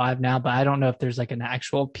PS5 now, but I don't know if there's like an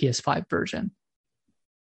actual PS5 version.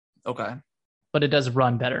 Okay. But it does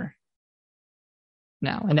run better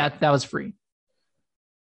now, and that was free.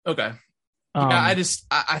 Okay. Yeah,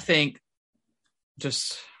 I think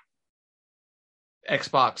just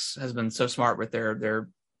Xbox has been so smart with their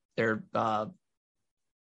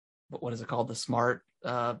what is it called? The smart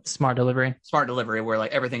delivery, where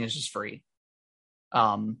like everything is just free.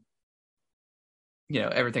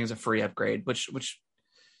 Everything's a free upgrade, which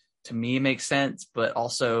to me makes sense, but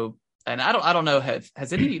also, and I don't know,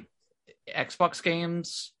 has any Xbox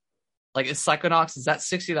games, like is Psychonauts, is that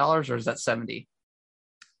 $60 or is that $70?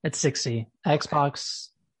 It's 60. Xbox,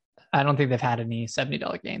 I don't think they've had any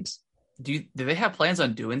 $70 games. Do they have plans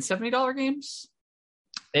on doing $70 games?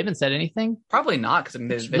 They haven't said anything. Probably not, because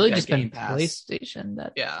it's really just been PlayStation.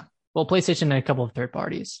 Well, PlayStation and a couple of third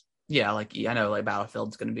parties. Yeah, like I know, like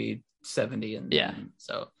Battlefield's going to be 70, and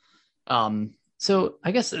so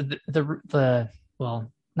I guess the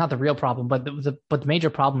not the real problem, but the major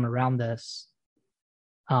problem around this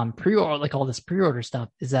pre-order, like all this pre-order stuff,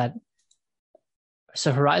 is that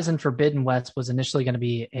Horizon Forbidden West was initially going to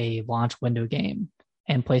be a launch window game,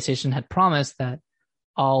 and PlayStation had promised that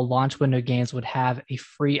all launch window games would have a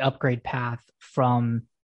free upgrade path from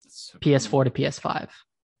PS4 to PS5.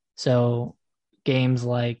 So games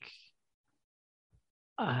like,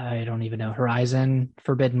 I don't even know, Horizon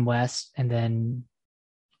Forbidden West, and then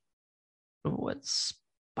what's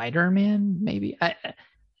Spider-Man maybe?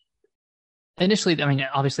 Initially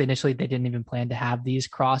they didn't even plan to have these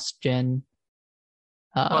cross-gen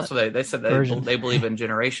also they said they believe in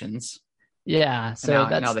generations. Yeah, so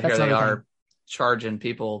now they are charging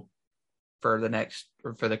people for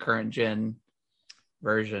the current gen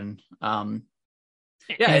version.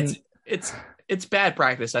 It's bad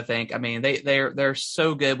practice, I think. I mean, they're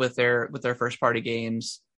so good with their first party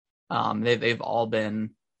games. They've all been,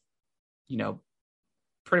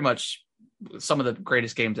 pretty much some of the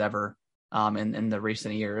greatest games ever in the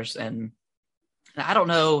recent years. And I don't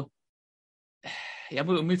know. Yeah,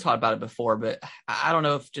 we talked about it before, but I don't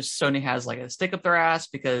know if just Sony has like a stick up their ass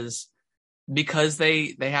because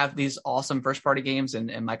they have these awesome first party games, and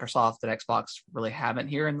Microsoft and Xbox really haven't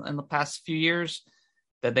here in the past few years,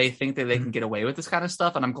 that they think that they can get away with this kind of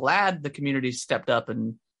stuff. And I'm glad the community stepped up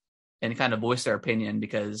and kind of voiced their opinion,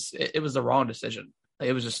 because it was the wrong decision.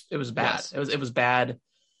 It was bad. Yes. It was bad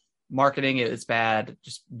marketing. It's bad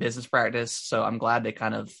just business practice. So I'm glad they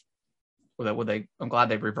I'm glad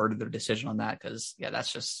they reverted their decision on that, because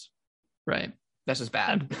that's just right. That's just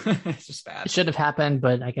bad. It's just bad. It should have happened,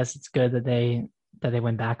 but I guess it's good that they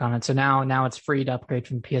went back on it. So now it's free to upgrade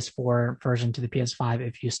from the PS4 version to the PS5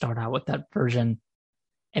 if you start out with that version.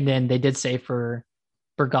 And then they did say for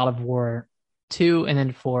God of War 2, and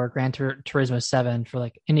then for Gran Turismo 7, for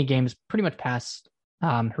like any games pretty much past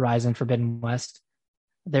Horizon Forbidden West,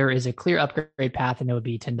 there is a clear upgrade path, and it would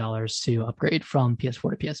be $10 to upgrade from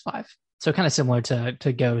PS4 to PS5. So kind of similar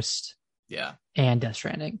to Ghost, and Death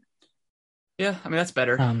Stranding. Yeah, I mean that's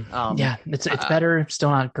better. It's better.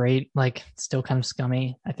 Still not great. Like, still kind of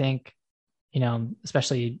scummy, I think.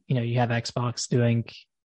 Especially you have Xbox doing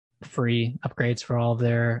free upgrades for all of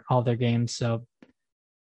their games. So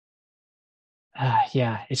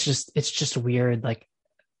it's just weird. Like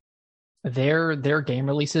their game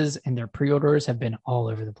releases and their pre-orders have been all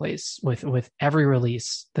over the place with every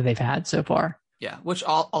release that they've had so far. Yeah, which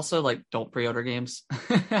also like don't pre-order games.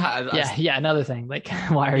 Another thing. Like,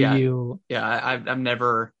 why are you? Yeah, I've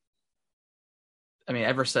never. I mean,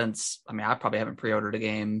 ever since. I mean, I probably haven't pre-ordered a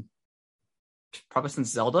game probably since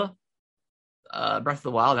Zelda, Breath of the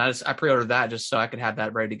Wild. And I pre-ordered that just so I could have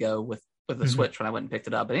that ready to go with the Switch when I went and picked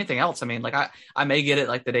it up. But anything else, I mean, like I may get it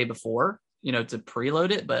like the day before, to preload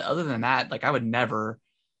it. But other than that, like I would never.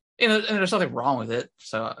 And there's nothing wrong with it,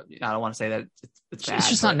 so I don't want to say that it's bad. It's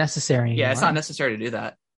just not necessary anymore. Yeah, it's not necessary to do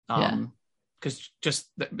that. Because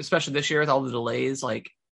especially this year with all the delays,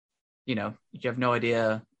 like, you have no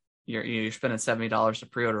idea. You're spending $70 to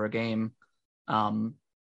pre-order a game.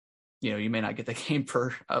 You may not get the game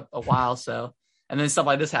for a while. So, and then stuff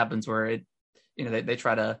like this happens where they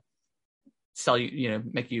try to sell you,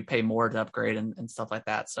 make you pay more to upgrade and stuff like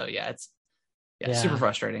that. So it's super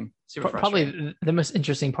frustrating. Probably the most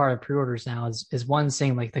interesting part of pre-orders now is one,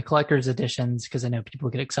 seeing like the collector's editions, because I know people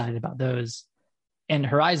get excited about those, and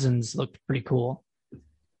Horizons looked pretty cool.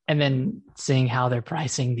 And then seeing how they're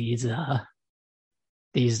pricing these like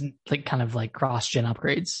kind of like cross-gen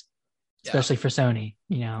upgrades, especially for Sony,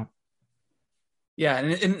 Yeah,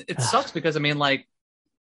 and it sucks because I mean, like,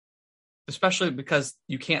 especially because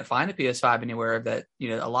you can't find a PS5 anywhere, that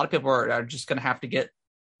a lot of people are just going to have to get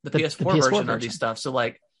the PS4 version of these stuff. So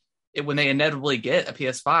like when they inevitably get a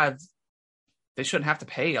PS5, they shouldn't have to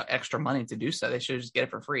pay extra money to do so. They should just get it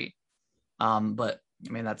for free. But I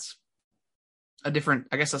mean, that's I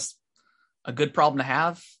guess that's a good problem to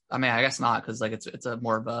have. I mean, I guess not, because like it's a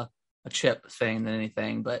more of a chip thing than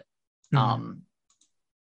anything. But I mean,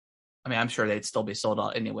 I'm sure they'd still be sold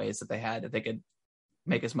out anyways if they could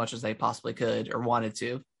make as much as they possibly could or wanted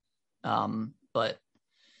to. But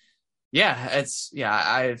yeah,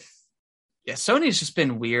 Sony's just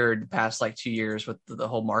been weird the past like 2 years with the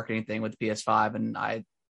whole marketing thing with the PS5, and I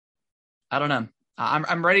don't know.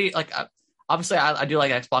 I'm ready. Like, obviously, I do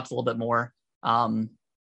like Xbox a little bit more.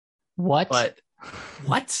 What? But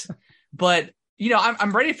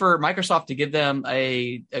I'm ready for Microsoft to give them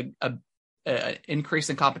a increase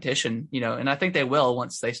in competition. And I think they will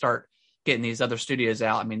once they start getting these other studios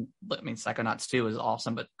out. I mean, Psychonauts 2 is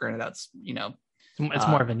awesome, but granted, that's it's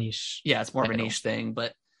more of a niche. Yeah, it's more of a niche thing,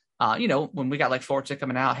 but. When we got like Forza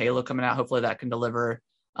coming out, Halo coming out, hopefully that can deliver.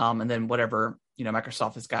 And then whatever,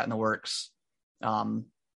 Microsoft has got in the works.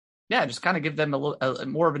 Just kind of give them a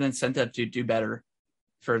more of an incentive to do better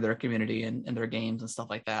for their community and their games and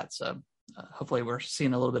stuff like that. So hopefully we're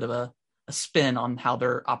seeing a little bit of a spin on how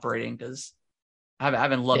they're operating, because I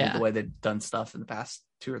haven't loved the way they've done stuff in the past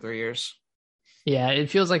 2 or 3 years. Yeah,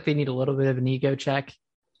 it feels like they need a little bit of an ego check.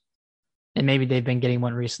 And maybe they've been getting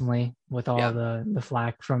one recently with all the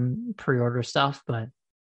flack from pre-order stuff, but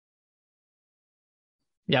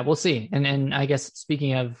yeah, we'll see. And I guess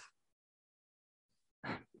speaking of,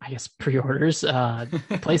 pre-orders,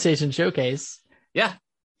 PlayStation Showcase,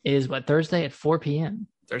 is Thursday at 4 p.m.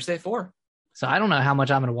 Thursday at 4. So I don't know how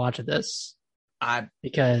much I'm going to watch of this.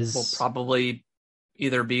 Because we'll probably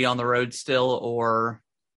either be on the road still or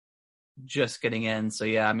just getting in. So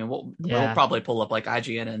yeah, I mean, we'll probably pull up like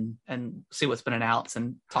IGN and see what's been announced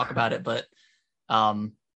and talk about it. But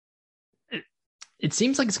it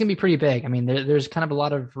seems like it's gonna be pretty big. I mean, there's kind of a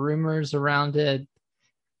lot of rumors around it.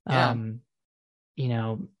 I mean,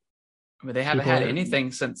 they haven't had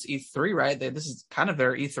anything since E3, right? This is kind of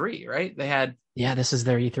their E3, right? This is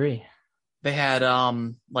their E3. They had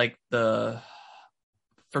like the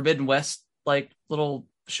Forbidden West like little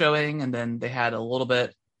showing, and then they had a little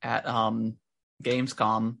bit at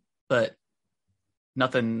Gamescom, but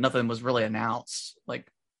nothing was really announced, like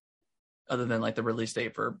other than like the release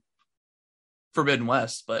date for Forbidden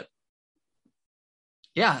West. But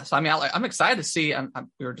yeah, so I mean, I'm excited to see.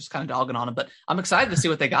 We were just kind of dogging on them, but I'm excited to see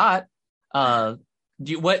what they got. What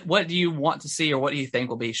do you want to see, or what do you think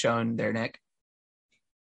will be shown there, Nick?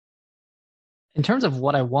 In terms of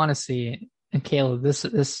what I want to see, and Caleb,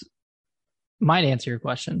 this might answer your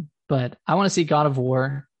question, but I want to see God of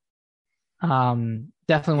War.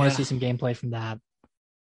 Definitely want to see some gameplay from that,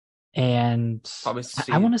 and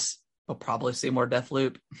we'll probably see more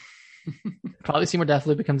Deathloop. Probably see more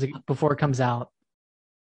Deathloop before it comes out.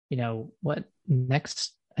 What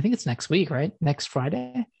next? I think it's next week, right? Next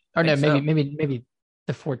Friday, or no? Maybe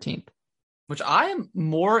the 14th. Which I am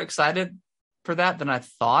more excited for that than I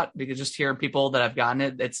thought, because just hearing people that have gotten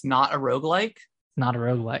it, it's not a roguelike. Not a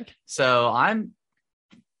roguelike. So I'm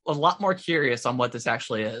a lot more curious on what this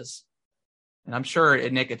actually is. And I'm sure,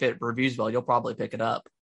 Nick, if it reviews well, you'll probably pick it up.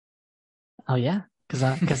 Oh yeah, because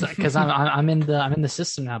I'm in the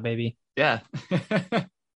system now, baby. Yeah.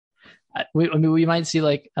 we might see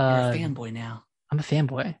like you're a fanboy now. I'm a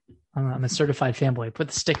fanboy. I'm a certified fanboy. Put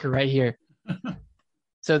the sticker right here.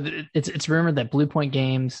 So it's rumored that Blue Point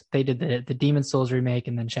Games, they did the Demon's Souls remake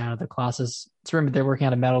and then Shadow of the Colossus. It's rumored they're working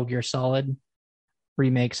on a Metal Gear Solid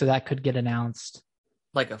remake, so that could get announced.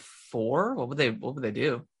 Like a 4? What would they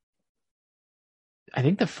do? I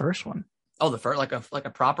think the first one. Oh, the first, like a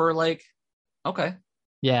proper, like, okay.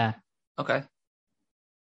 Yeah. Okay.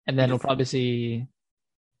 And then we'll probably see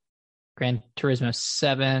Gran Turismo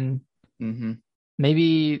 7. Mm-hmm.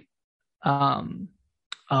 Maybe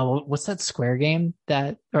what's that Square game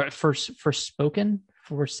Forspoken?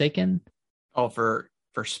 Oh,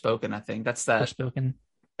 Forspoken, I think. That's that. Forspoken.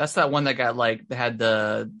 That's that one that got like, they had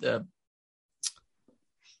the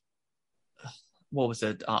what was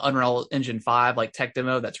it? Unreal Engine 5 like tech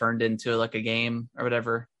demo that turned into like a game or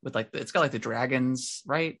whatever, with like it's got like the dragons,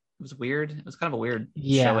 right? It was weird. It was kind of a weird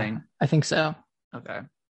showing. I think so. Okay.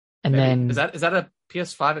 And then is that a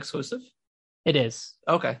PS5 exclusive? It is.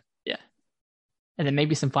 Okay. Yeah. And then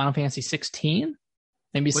maybe some Final Fantasy 16.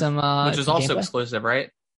 Maybe some which is also exclusive, right?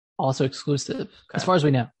 Also exclusive, as far as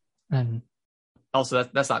we know. And also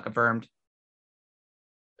that's not confirmed.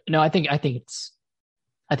 No, I think it's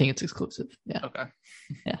exclusive. Yeah. Okay.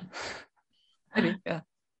 Yeah. Maybe. Yeah.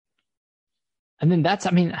 And then I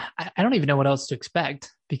don't even know what else to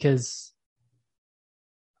expect, because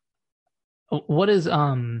What is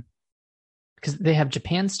because they have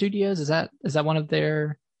Japan Studios. Is that one of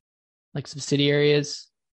their like subsidiaries?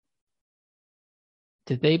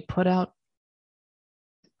 Did they put out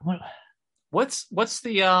what? What's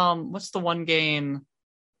the one game?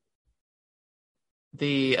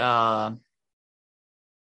 The oh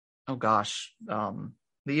gosh, the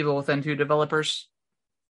Evil Within 2 developers.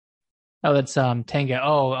 Oh, that's Tango.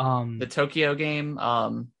 Oh, the Tokyo game,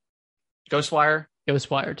 Ghostwire.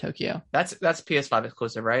 Ghostwire Tokyo. That's PS5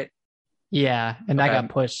 exclusive, right? Yeah, and that got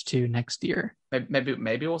pushed to next year.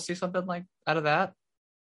 Maybe we'll see something like out of that.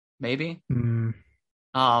 Maybe. Mm.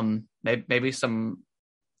 Maybe some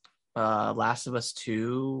Last of Us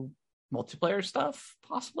 2 multiplayer stuff,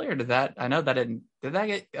 possibly, or did that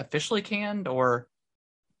get officially canned, or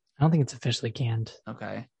I don't think it's officially canned.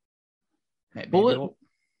 Okay. Maybe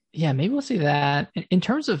maybe we'll see that. In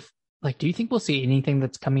terms of like, do you think we'll see anything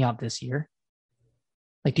that's coming out this year?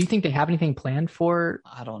 Like, do you think they have anything planned for?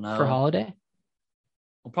 I don't know. For holiday?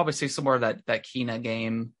 We'll probably see some more of that Kena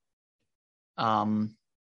game.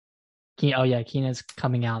 Kena's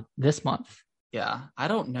coming out this month. Yeah, I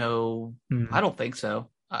don't know. I don't think so.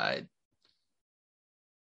 I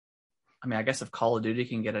mean, I guess if Call of Duty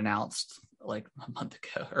can get announced like a month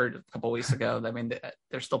ago or a couple of weeks ago, I mean,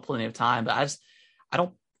 there's still plenty of time. But I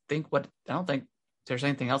don't think there's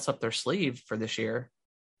anything else up their sleeve for this year.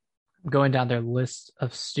 Going down their list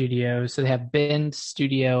of studios, so they have Bend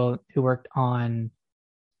Studio, who worked on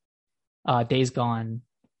Days Gone,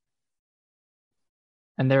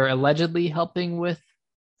 and they're allegedly helping with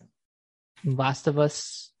Last of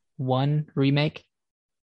Us 1 remake.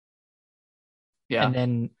 Yeah. And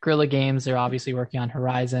then Guerrilla Games, they're obviously working on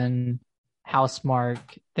Horizon. Housemark,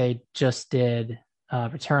 they just did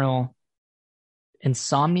Returnal.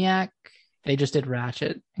 Insomniac, they just did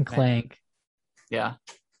Ratchet and Clank. Yeah.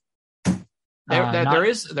 There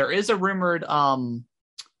is a rumored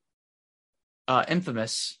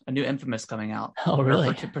Infamous, a new Infamous coming out. Oh,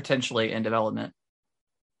 really? Potentially in development.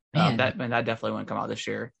 That definitely won't come out this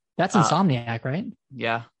year. That's Insomniac, right?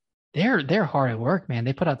 Yeah. They're hard at work, man.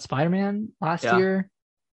 They put out Spider-Man last year,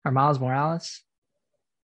 or Miles Morales.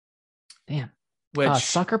 Damn. Which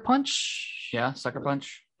Sucker Punch? Yeah, Sucker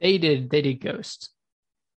Punch. They did Ghost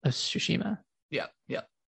of Tsushima. Yeah.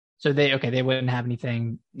 So they wouldn't have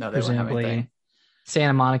anything. No, they wouldn't have anything.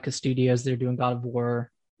 Santa Monica Studios, they're doing God of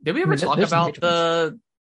War. Did we ever talk about the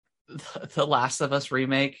Last of Us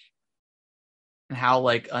remake and how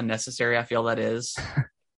like unnecessary I feel that is?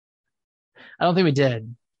 I don't think we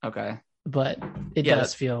did. Okay. But it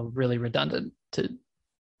does feel really redundant to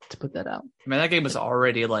put that out. I mean, that game was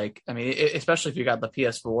already like, especially if you got the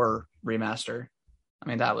PS4 remaster. I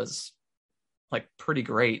mean, that was like pretty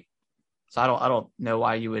great. So I don't know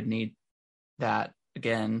why you would need that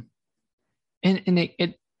again. And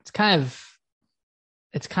it's kind of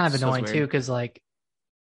annoying too, because like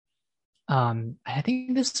I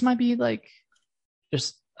think this might be like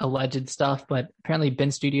just alleged stuff, but apparently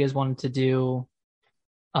Bend Studios wanted to do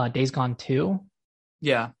Days Gone 2.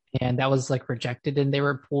 Yeah. And that was like rejected, and they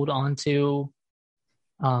were pulled in to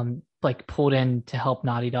help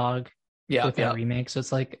Naughty Dog with that remake. So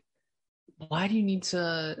it's like, why do you need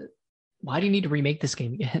to remake this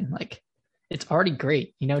game again? Like, it's already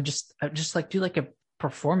great, just like do like a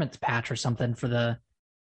performance patch or something for the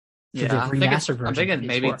remastered version. I'm thinking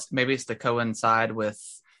maybe it's to coincide with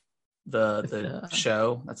the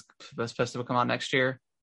show that's supposed to come out next year.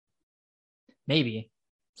 Maybe.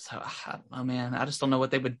 So, oh man, I just don't know what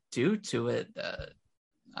they would do to it.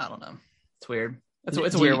 I don't know. It's weird.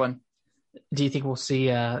 It's a weird one. Do you think we'll see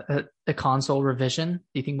a console revision?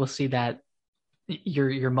 Do you think we'll see that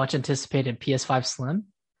your much anticipated PS5 Slim?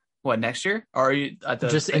 What, next year? Or are you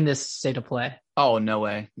in this state of play? Oh, no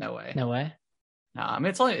way. No, I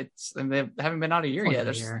mean, they haven't been out a year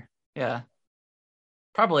yet. Yeah.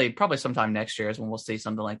 Probably sometime next year is when we'll see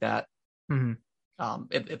something like that. Mm-hmm.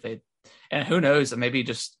 If they, and who knows, maybe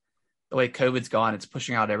just the way COVID's gone, it's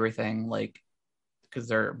pushing out everything, like, because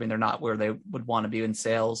they're not where they would want to be in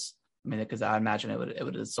sales. I mean, because I imagine it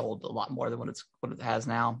would have sold a lot more than what it has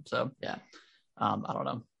now. So yeah, I don't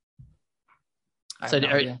know. So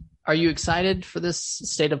are you excited for this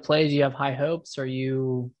state of play? Do you have high hopes?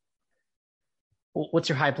 What's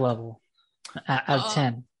your hype level out of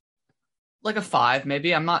 10? Like a 5,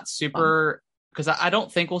 maybe. I'm not super, because I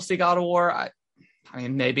don't think we'll see God of War. I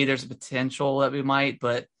mean, maybe there's a potential that we might,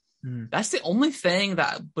 but that's the only thing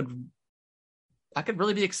that I could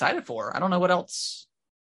really be excited for. I don't know what else.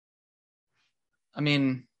 I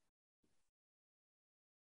mean,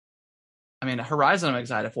 Horizon I'm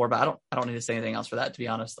excited for, but I don't need to say anything else for that, to be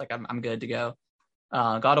honest. Like, I'm good to go.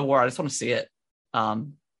 God of War, I just want to see it.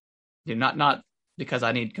 not because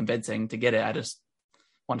I need convincing to get it. I just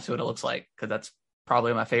want to see what it looks like, because that's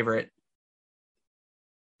probably my favorite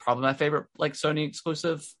like Sony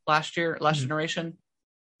exclusive last generation.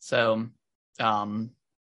 So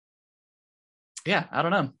yeah, I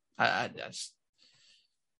don't know. I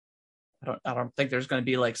don't think there's going to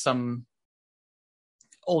be like some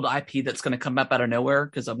old IP that's going to come up out of nowhere,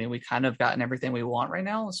 because I mean, we kind of gotten everything we want right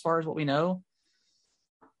now as far as what we know.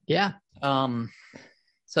 Yeah. So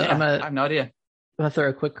yeah, I have no idea. I'm gonna throw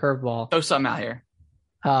a quick curveball. Throw something out here.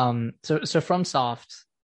 So FromSoft,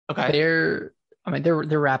 okay, they're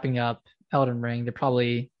wrapping up Elden Ring. They're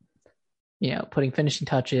probably, putting finishing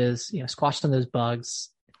touches, squashing those bugs,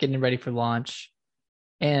 getting ready for launch,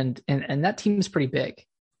 and that team is pretty big.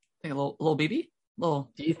 I think a little BB. Do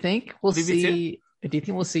you think we'll see? Do you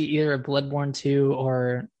think we'll see either a Bloodborne 2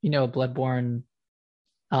 or a Bloodborne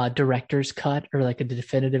director's cut, or like a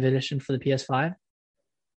definitive edition for the PS5?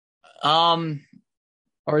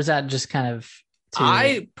 Or is that just kind of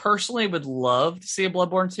I personally would love to see a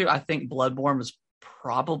Bloodborne 2. I think Bloodborne was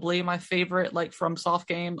probably my favorite like FromSoft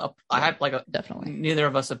game. I have definitely. Neither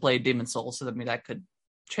of us have played Demon's Souls, so I mean that could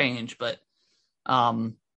change, but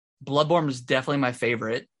Bloodborne was definitely my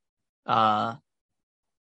favorite. I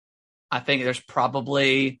think there's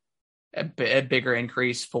probably a bigger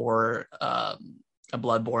increase for a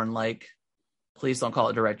Bloodborne, like, please don't call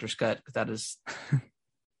it director's cut, because that is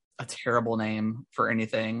a terrible name for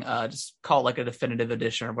anything. Just call it like a definitive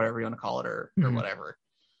edition or whatever you want to call it, or whatever.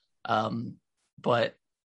 But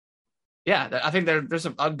yeah, I think there's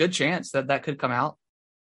a good chance that could come out.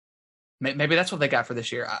 Maybe that's what they got for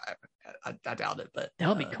this year. I doubt it, but that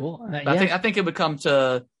would be cool. I think it would come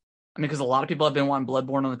to, because a lot of people have been wanting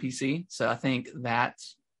Bloodborne on the PC, so I think that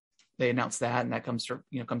they announced that, and that comes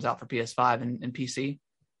out for PS5 and PC.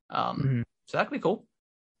 So that could be cool.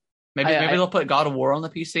 Maybe they'll put God of War on the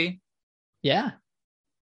PC. Yeah,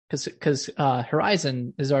 because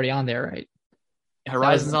Horizon is already on there, right?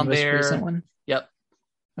 Horizon's on there. Recent one? Yep.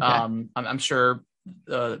 Okay. I'm sure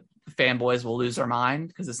the fanboys will lose their mind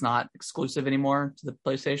because it's not exclusive anymore to the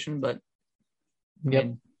PlayStation. But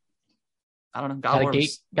yep. I don't know. Got a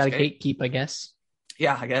gatekeep, I guess.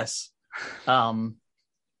 Yeah, I guess.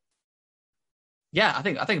 Yeah, I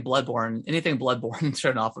think Bloodborne, anything Bloodborne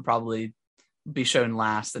shown off would probably be shown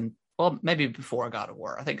last, and well, maybe before God of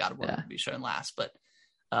War. I think God of War would be shown last, but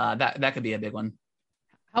that could be a big one.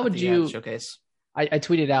 How would you showcase? I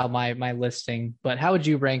tweeted out my listing, but how would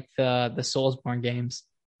you rank the Soulsborne games?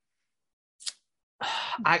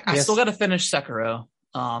 I still got to finish Sekiro.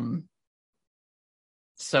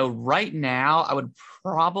 So right now, I would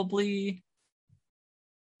probably.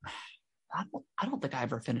 I don't think I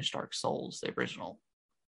ever finished Dark Souls, the original.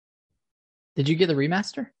 Did you get the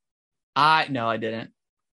remaster? No, I didn't.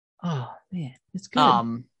 Oh man, it's good.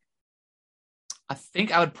 I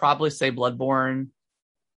think I would probably say Bloodborne,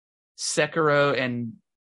 Sekiro, and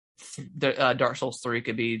Dark Souls 3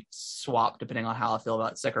 could be swapped depending on how I feel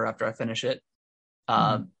about Sekiro after I finish it.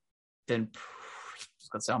 Then it's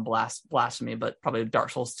gonna sound blasphemy, but probably Dark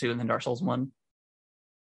Souls 2 and then Dark Souls 1.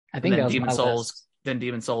 I think that was Demon my Souls. list. Then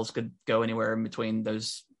Demon Souls could go anywhere in between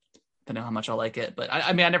those, depending on how much I like it. But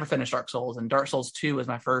I never finished Dark Souls, and Dark Souls 2 was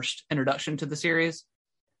my first introduction to the series.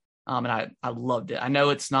 And I loved it. I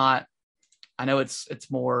know it's not. I know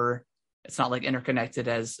it's more. It's not like interconnected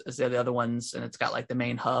as the other ones, and it's got like the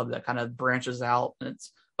main hub that kind of branches out. And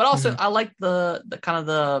but also I like the kind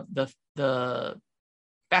of the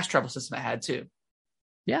fast travel system it had too.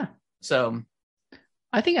 Yeah. So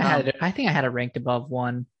I think I had it ranked above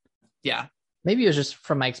 1. Yeah. Maybe it was just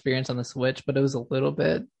from my experience on the Switch, but it was a little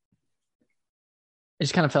bit. It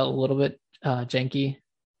just kind of felt a little bit janky,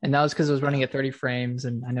 and that was because it was running at 30 frames,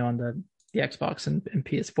 and I know on the Xbox and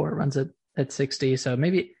PS4 it runs at 60. So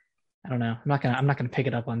maybe, I don't know. I'm not gonna pick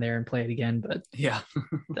it up on there and play it again. But yeah,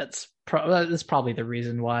 that's probably the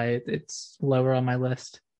reason why it's lower on my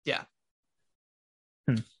list. Yeah.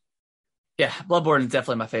 Yeah, Bloodborne is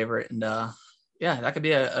definitely my favorite, and yeah, that could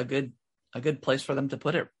be a good place for them to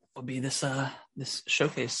put it. Would be this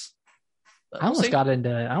showcase. I almost got into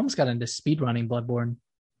speedrunning Bloodborne.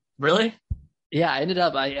 Really? Yeah, I ended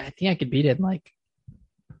up. I think I could beat it in like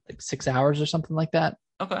 6 hours or something like that.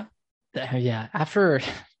 Okay. Yeah. After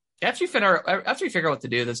you figure out what to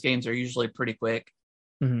do, those games are usually pretty quick.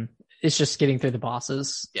 Mm-hmm. It's just getting through the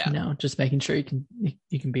bosses. Yeah. Just making sure you can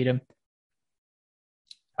beat them.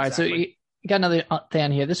 All right. Exactly. So you got another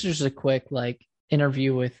thing here. This is just a quick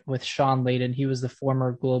interview with Sean Layden. He was the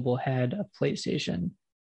former global head of PlayStation,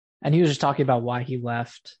 and he was just talking about why he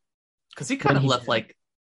left. Because he kind of left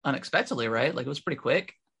unexpectedly, right? Like, it was pretty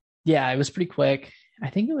quick. Yeah, it was pretty quick. I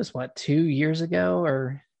think it was 2 years ago,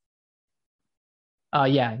 or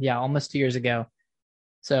Yeah, almost 2 years ago.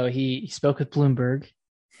 So he spoke with Bloomberg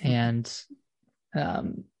and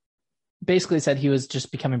basically said he was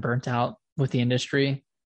just becoming burnt out with the industry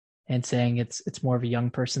and saying it's more of a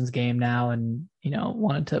young person's game now, and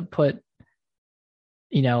wanted to put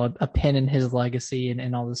a pin in his legacy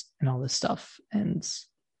and all this stuff. And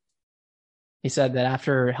he said that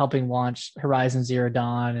after helping launch Horizon Zero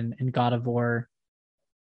Dawn and God of War,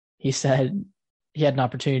 he said he had an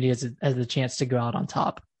opportunity as a chance to go out on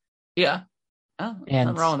top. Yeah. Oh,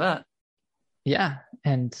 nothing wrong with that. Yeah.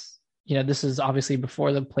 And, this is obviously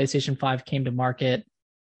before the PlayStation 5 came to market.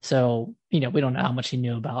 So, we don't know how much he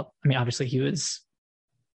knew about. I mean, obviously he was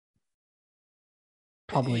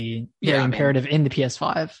probably very imperative in the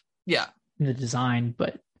PS5. Yeah. In the design.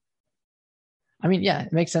 But I mean, yeah,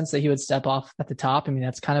 it makes sense that he would step off at the top. I mean,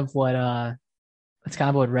 that's kind of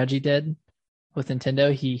what Reggie did with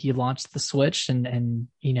Nintendo. He launched the Switch and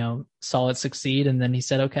saw it succeed, and then he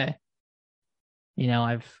said, okay,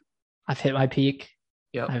 I've hit my peak.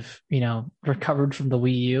 Yep. I've recovered from the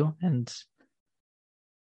Wii U and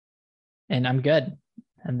I'm good.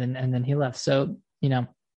 And then he left. So,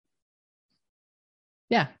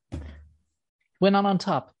 yeah. Went on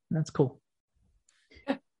top. That's cool.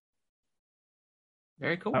 Yeah.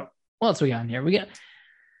 Very cool. What else we got in here? We got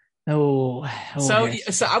So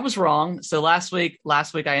I was wrong. So last week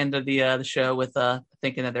I ended the show with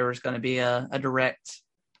thinking that there was going to be a direct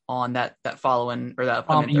on that following or that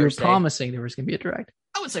upcoming you were Thursday. Promising there was going to be a direct.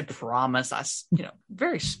 I would say promise.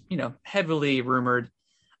 Very heavily rumored.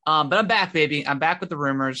 But I'm back, baby. I'm back with the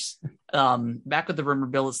rumors. Back with the rumor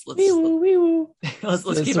bill. Let's keep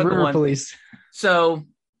it going. Police. So,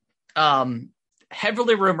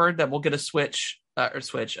 heavily rumored that we'll get a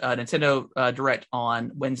Nintendo Direct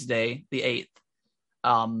on Wednesday, the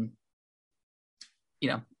 8th.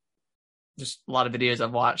 Just a lot of videos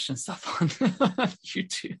I've watched and stuff on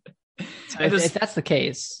YouTube. So if that's the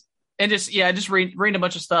case, and just read a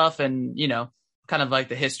bunch of stuff, and kind of like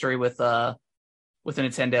the history with the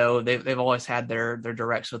Nintendo. They've always had their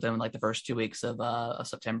directs within like the first 2 weeks of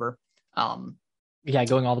September.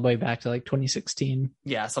 Going all the way back to like 2016.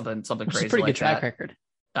 Yeah, something which crazy. Is a pretty like good track record.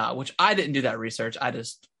 Which I didn't do that research. I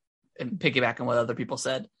just am piggybacking what other people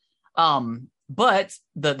said. But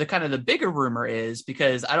the kind of the bigger rumor is,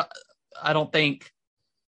 because I don't think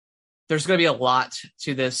there's going to be a lot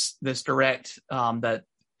to this direct that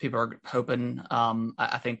people are hoping.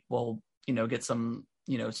 I think we'll get some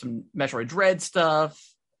Metroid Dread stuff.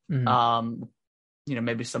 Mm-hmm.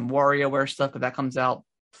 Maybe some WarioWare stuff, but that comes out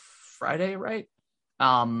Friday, right?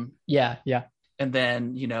 Yeah. And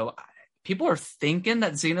then people are thinking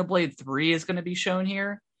that Xenoblade 3 is going to be shown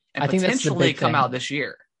here and potentially come out this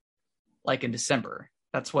year, like in December.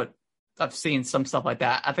 That's what I've seen, some stuff like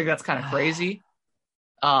that. I think that's kind of crazy.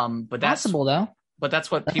 But that's possible though. But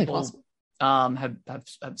that's what people have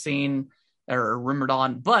seen or rumored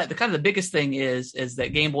on. But the kind of the biggest thing is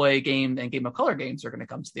that Game Boy game and Game of Color games are going to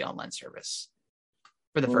come to the online service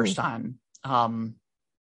for the first time. So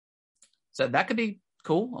that could be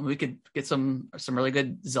cool. I mean, we could get some really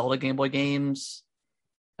good Zelda Game Boy games.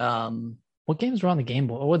 What games were on the Game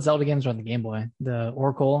Boy? What Zelda games were on the Game Boy? The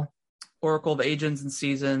Oracle, the Agents and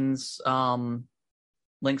Seasons,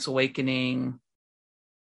 Link's Awakening,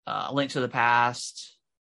 Link to the Past.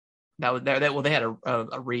 That was there. They had a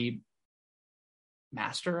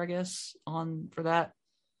remaster, I guess, on for that.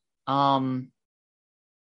 I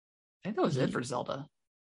think that was it for Zelda.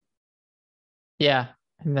 Yeah,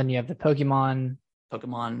 and then you have the Pokemon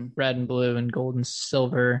Red and Blue and Gold and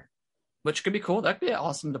Silver, which could be cool. That could be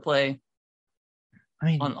awesome to play. I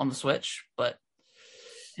mean, on the Switch, but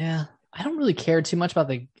yeah, I don't really care too much about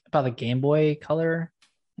the Game Boy Color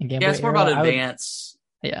and Game Boy. Yeah, it's more about Advance.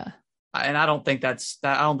 Yeah, and I don't think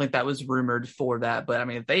that was rumored for that. But I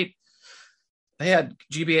mean, if they had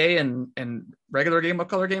GBA and regular Game Boy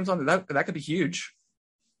Color games on there, that could be huge,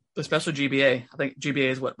 especially GBA. I think GBA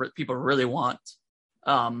is what people really want.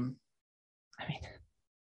 I mean,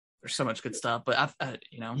 there's so much good stuff, but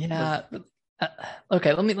Yeah.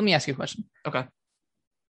 Okay. Let me ask you a question. Okay.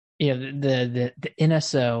 The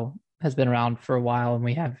NSO has been around for a while, and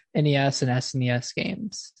we have NES and SNES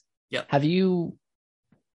games. Yep. Have you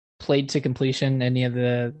played to completion any of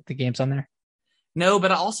the games on there? No,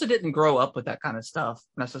 but I also didn't grow up with that kind of stuff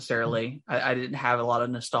necessarily. I didn't have a lot of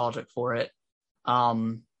nostalgic for it.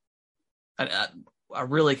 I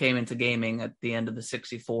really came into gaming at the end of the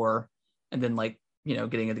 64, and then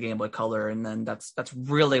getting into Game Boy Color, and then that's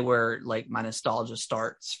really where like my nostalgia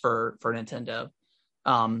starts for Nintendo.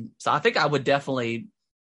 So I think I would definitely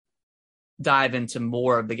dive into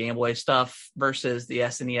more of the Game Boy stuff versus the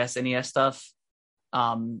SNES, NES stuff.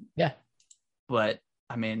 Yeah. but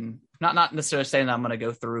I mean, not necessarily saying that I'm going to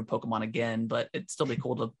go through Pokemon again, but it'd still be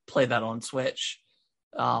cool to play that on Switch,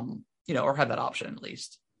 or have that option at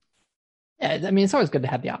least. Yeah, I mean, it's always good to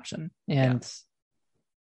have the option, and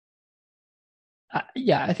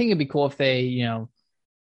I think it'd be cool if they,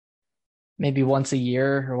 maybe once a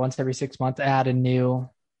year or once every 6 months add a new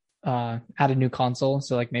console.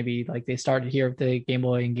 So like maybe like they started here with the Game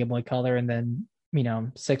Boy and Game Boy Color, and then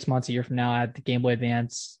 6 months, a year from now, add the Game Boy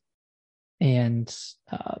Advance, and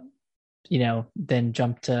then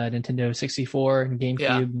jump to Nintendo 64 and GameCube.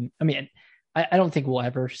 Yeah. I mean, I don't think we'll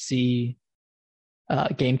ever see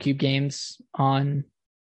GameCube games on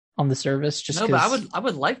the service. Just but I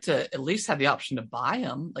would like to at least have the option to buy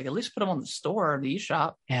them, like at least put them on the store or the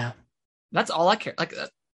eShop. Yeah, that's all I care. Like,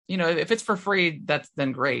 if it's for free, that's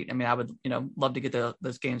then great. I mean, I would love to get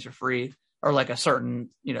those games for free, or like a certain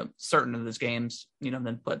of those games,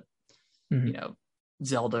 then put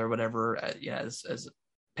Zelda or whatever as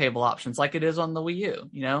payable options, like it is on the Wii U.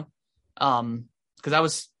 Because I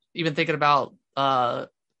was even thinking about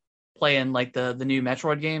playing like the new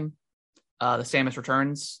Metroid game, the Samus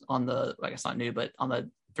Returns on the, I guess not new, but on the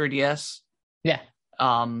 3DS. Yeah.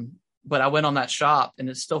 But I went on that shop and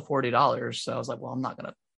it's still $40. So I was like, well, I'm not going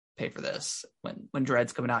to pay for this when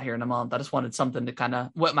Dread's coming out here in a month. I just wanted something to kind of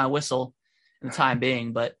wet my whistle in the time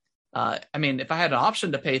being. But I mean, if I had an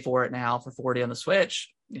option to pay for it now for $40 on the Switch,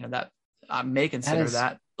 that I may consider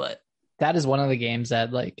that. But that is one of the games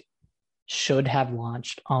that like should have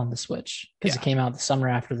launched on the Switch, because it came out the summer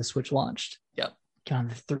after the Switch launched. Yep. On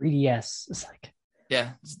the 3DS, it's like,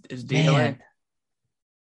 it's DLA.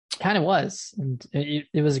 Kind of was, and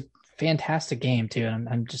it was a fantastic game too. And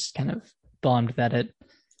I'm just kind of bummed that it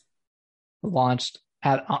launched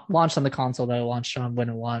on the console that it launched on when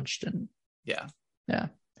it launched. And but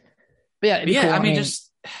cool. I mean,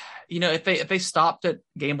 just if they stopped at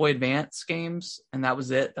Game Boy Advance games and that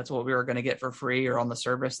was it, that's what we were going to get for free or on the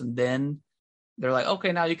service, and then they're like,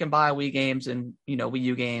 okay, now you can buy Wii games and Wii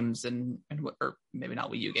U games and or maybe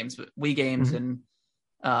not Wii U games, but Wii games and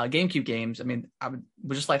GameCube games. I mean, I would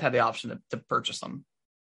just like to have the option to purchase them.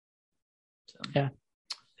 So. Yeah.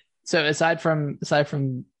 So aside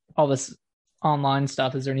from all this online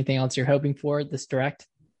stuff, is there anything else you're hoping for this Direct?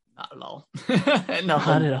 Not at all.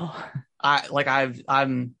 Not at all.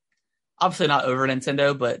 I'm obviously not over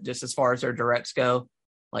Nintendo, but just as far as their Directs go,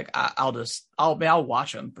 like I'll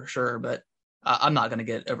watch them for sure, but I'm not going to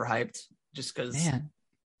get overhyped just because. Man,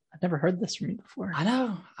 I've never heard this from you before. I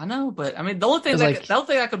know, but I mean, the only thing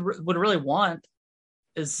I would really want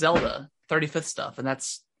is Zelda 35th stuff, and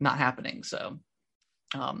that's not happening. So,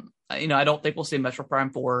 I don't think we'll see Metro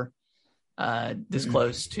Prime 4 this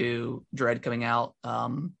close to Dread coming out. I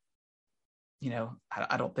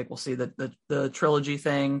don't think we'll see the trilogy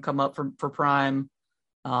thing come up for Prime.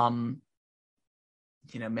 Maybe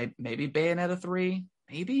Bayonetta 3.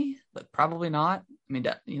 Maybe, but probably not. I mean,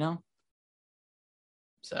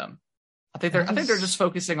 so I think they're just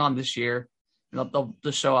focusing on this year. They'll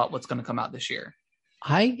just show out what's going to come out this year.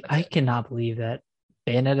 I cannot believe that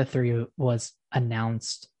Bayonetta 3 was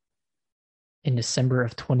announced in December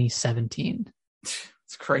of 2017.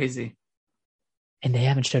 It's crazy, and they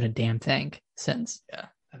haven't shown a damn thing since. Yeah,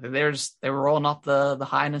 I think they were rolling off the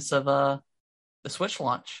highness of the Switch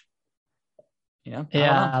launch.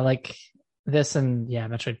 Like. This and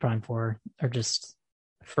Metroid Prime 4 are just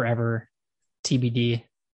forever TBD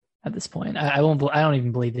at this point. I don't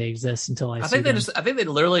even believe they exist until I think they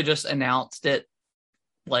literally just announced it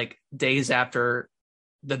like days after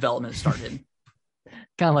development started.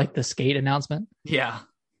 Kind of like the Skate announcement. Yeah.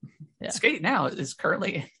 Skate now is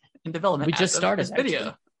currently in development. We just started this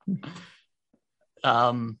video.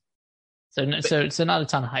 So not a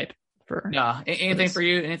ton of hype. Anything for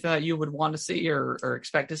you? Anything that you would want to see or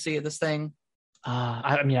expect to see at this thing?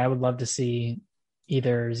 I mean, I would love to see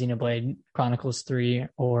either Xenoblade Chronicles 3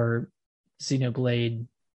 or Xenoblade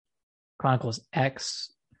Chronicles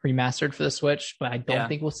X remastered for the Switch, but I don't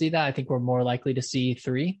think we'll see that. I think we're more likely to see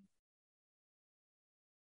 3.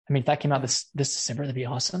 I mean, if that came out this December, that'd be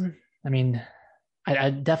awesome. I mean,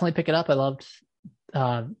 I'd definitely pick it up. I loved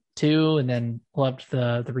 2, and then loved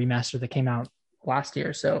the remaster that came out last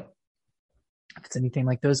year. So if it's anything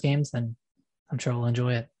like those games, then I'm sure I'll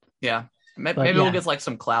enjoy it. Yeah. Maybe we'll get like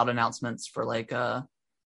some cloud announcements for like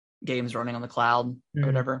games running on the cloud or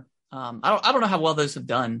whatever. I don't know how well those have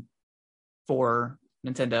done for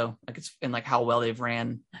Nintendo. Like it's and like how well they've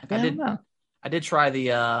ran. Like I did try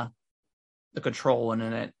the Control one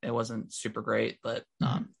and it wasn't super great, but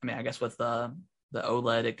I mean I guess with the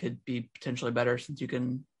OLED it could be potentially better since you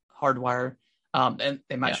can hardwire. And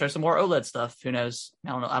they might show some more OLED stuff. Who knows?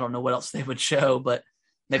 I don't know what else they would show, but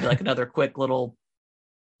maybe like another quick little,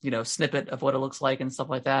 snippet of what it looks like and stuff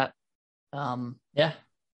like that. Yeah.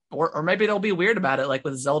 Or maybe they'll be weird about it, like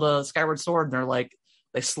with Zelda Skyward Sword, and they're like,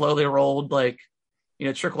 they slowly rolled, like,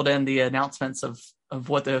 trickled in the announcements of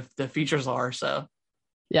what the features are. So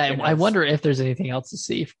yeah, I wonder if there's anything else to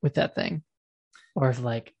see with that thing, or if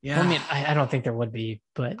like, yeah, I mean, I don't think there would be,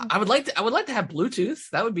 but I would like to have Bluetooth.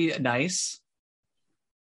 That would be nice.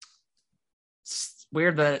 It's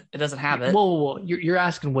weird that it doesn't have it. Whoa. You're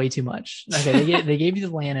asking way too much. Okay, they gave you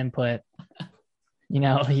the LAN input. You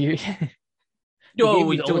No, you're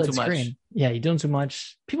doing too much. Yeah, you're doing too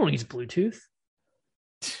much. People don't use Bluetooth.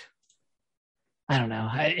 I don't know.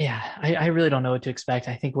 I really don't know what to expect.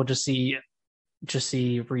 I think we'll just see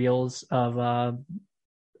reels of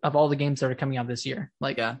all the games that are coming out this year,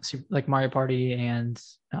 like Mario Party and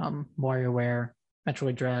WarioWare,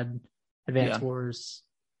 Metroid Dread, Advance Wars,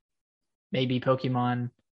 maybe Pokemon.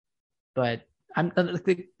 But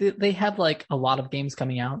they have like a lot of games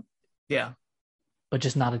coming out. Yeah, but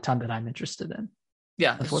just not a ton that I'm interested in.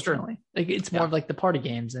 Yeah, unfortunately, like it's more of like the party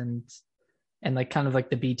games and like kind of like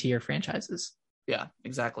the B tier franchises. Yeah,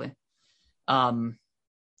 exactly. I was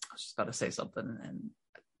just about to say something and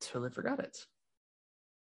I totally forgot it.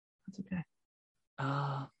 That's okay.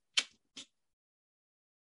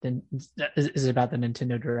 Then is it about the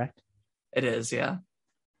Nintendo Direct? It is, yeah.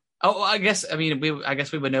 Oh, well, I guess we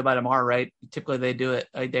would know by tomorrow, right? Typically they do it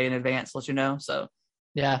a day in advance, let you know. So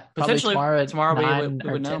yeah, potentially tomorrow we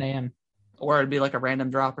would know. 10 a.m. Or it'd be like a random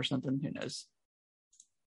drop or something. Who knows?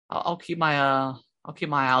 I'll keep my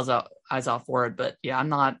eyes out for it. But yeah,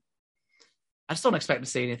 I just don't expect to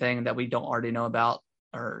see anything that we don't already know about.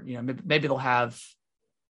 Or maybe they'll have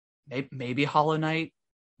maybe Hollow Knight,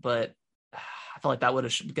 but I feel like that would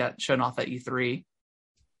have got shown off at E3.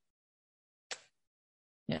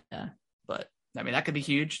 Yeah, but that could be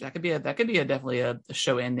huge. That could be definitely a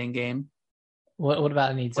show ending game. What about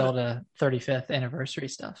any Zelda 35th anniversary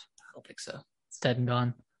stuff? I don't think so. It's dead and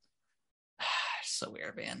gone. It's so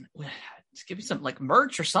weird, man. Just give me some like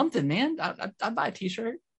merch or something, man. I'd buy a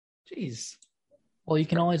t-shirt. Jeez. Well, you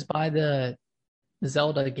can always buy the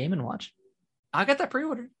Zelda Game & Watch. I got that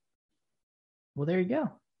pre-ordered. Well, there you go.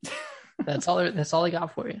 That's all I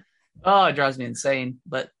got for you. Oh, it drives me insane.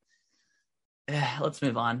 But let's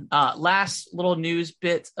move on. Last little news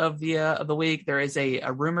bit of the week. There is a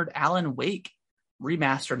rumored Alan Wake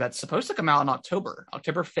remaster that's supposed to come out in October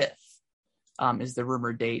 5th. Is the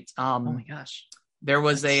rumored date. Oh my gosh. There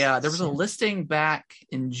was a listing back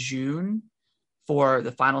in June for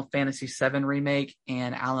the Final Fantasy VII remake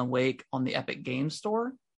and Alan Wake on the Epic Games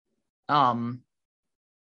Store. But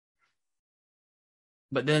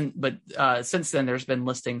since then there's been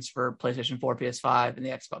listings for PlayStation 4, PS5, and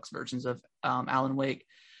the Xbox versions of Alan Wake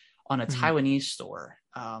on a Taiwanese store.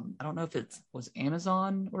 I don't know if it was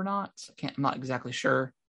Amazon or not. I'm not exactly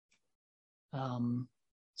sure.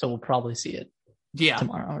 So we'll probably see it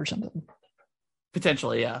tomorrow or something.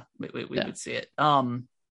 Potentially, yeah. We would see it. But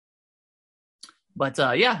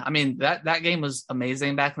that game was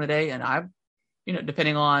amazing back in the day, and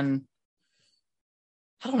depending on,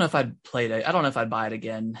 I don't know if I'd play it. I don't know if I'd buy it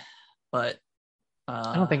again, but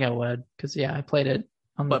I don't think I would, because I played it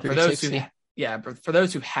on the 360. For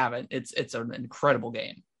those who haven't, it's an incredible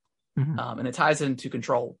game, and it ties into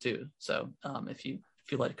Control too. So if you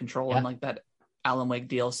like Control and like that Alan Wake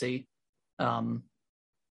DLC, there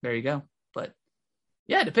you go. But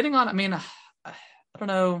yeah, depending on, I don't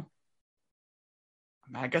know.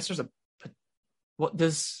 I guess there's what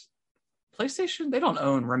does PlayStation? They don't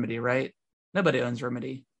own Remedy, right? Nobody owns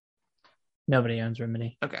Remedy. Nobody owns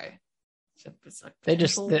Remedy. Okay. So it's like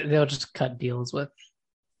they'll just cut deals with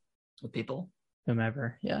people,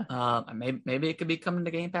 whomever. Yeah. Maybe it could be coming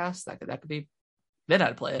to Game Pass. That could be. Then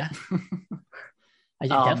I'd play it. I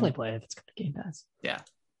definitely play it if it's coming to Game Pass. Yeah.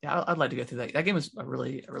 I'd like to go through that. That game was a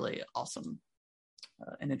really, really awesome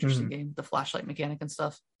and interesting game. The flashlight mechanic and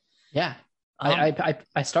stuff. Yeah.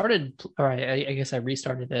 I started, or I guess I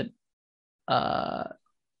restarted it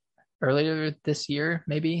earlier this year,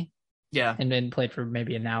 maybe. Yeah. And then played for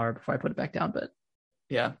maybe an hour before I put it back down. But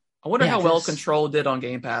yeah, I wonder how well Control did on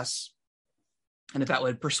Game Pass, and if that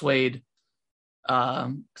would persuade.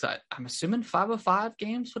 Because I'm assuming 505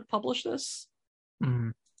 Games would publish this.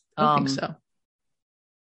 I think so.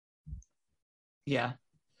 Yeah.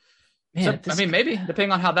 Man, so, maybe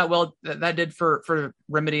depending on how that did for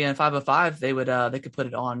Remedy and 505, they could put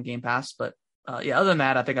it on Game Pass. But other than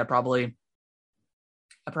that, I think I'd probably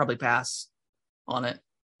pass on it.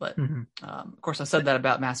 But of course, I said that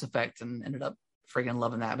about Mass Effect and ended up friggin'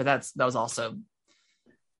 loving that. But that was also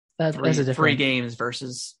three games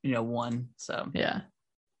versus one. So yeah,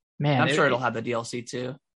 man, I'm sure it'll have the DLC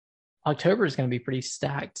too. October is going to be pretty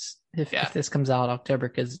stacked if this comes out October,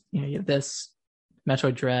 because you have this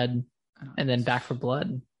Metroid Dread and then Back 4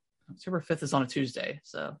 Blood. October 5th is on a Tuesday,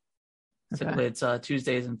 so typically it's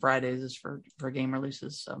Tuesdays and Fridays is for game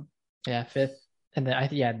releases. So 5th, and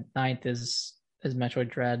then 9th is Metroid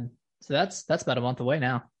Dread. So that's about a month away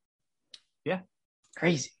now. Yeah,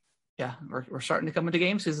 crazy. Yeah, we're starting to come into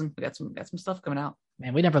game season. We got some stuff coming out.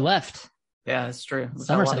 Man, we never left. Yeah, that's true.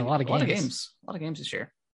 Summer's had a lot of games. A lot of games this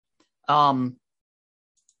year. That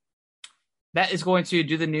is going to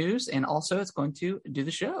do the news, and also it's going to do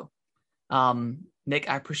the show. Nick,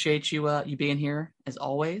 I appreciate you being here as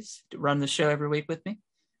always to run the show every week with me.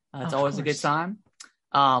 It's always a good time.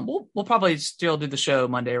 We'll probably still do the show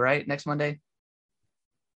Monday, right? Next Monday.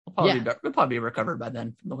 We'll probably be recovered by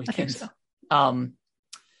then from the weekend. I think so.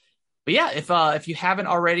 But yeah, if you haven't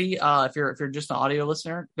already, if you're just an audio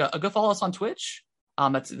listener, go follow us on Twitch.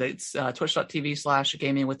 It's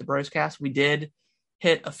twitch.tv/gaming with the Broscast. We did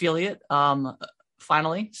hit affiliate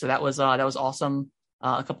finally, so that was awesome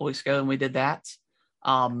a couple weeks ago, and we did that.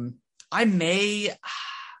 I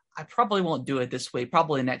probably won't do it this week.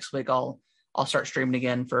 Probably next week I'll start streaming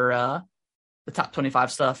again for the top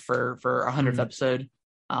 25 stuff for our 100th episode.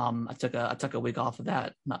 I took a week off of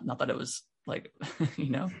that. Not that it was like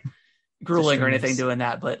grueling or anything doing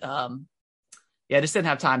that, but I just didn't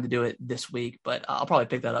have time to do it this week. But I'll probably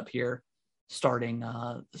pick that up here starting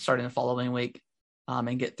the following week,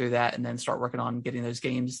 and get through that, and then start working on getting those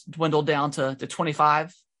games dwindled down to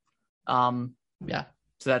 25. So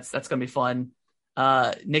that's gonna be fun.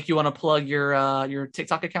 Nick, you want to plug your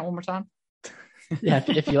TikTok account one more time? Yeah,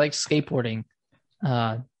 if you like skateboarding,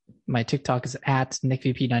 my TikTok is at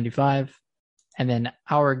NickVP95, and then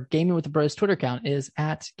our Gaming with the Bros Twitter account is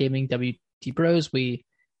at GamingWTBros. We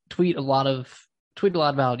tweet a lot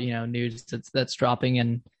about news that's dropping,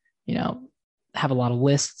 and have a lot of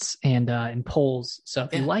lists and polls. So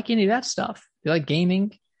if you like any of that stuff, if you like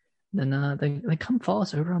gaming, then come follow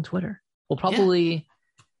us over on Twitter. We'll probably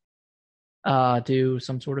do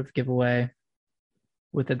some sort of giveaway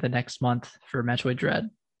within the next month for Metroid Dread.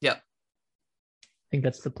 Yep. I think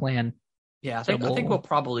that's the plan. Yeah, I think we'll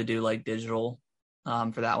probably do like digital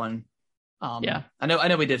for that one. I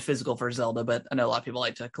know we did physical for Zelda, but I know a lot of people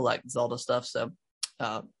like to collect Zelda stuff. So,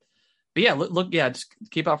 but yeah, just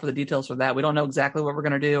keep out for the details for that. We don't know exactly what we're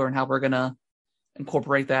going to do or how we're going to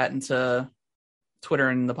incorporate that into Twitter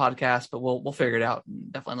and the podcast, but we'll figure it out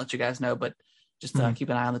and definitely let you guys know. But just keep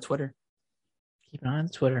an eye on the Twitter. Keep an eye on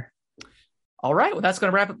the Twitter. All right. Well, that's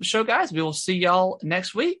going to wrap up the show, guys. We will see y'all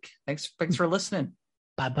next week. Thanks for listening.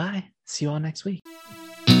 Bye-bye. See you all next week.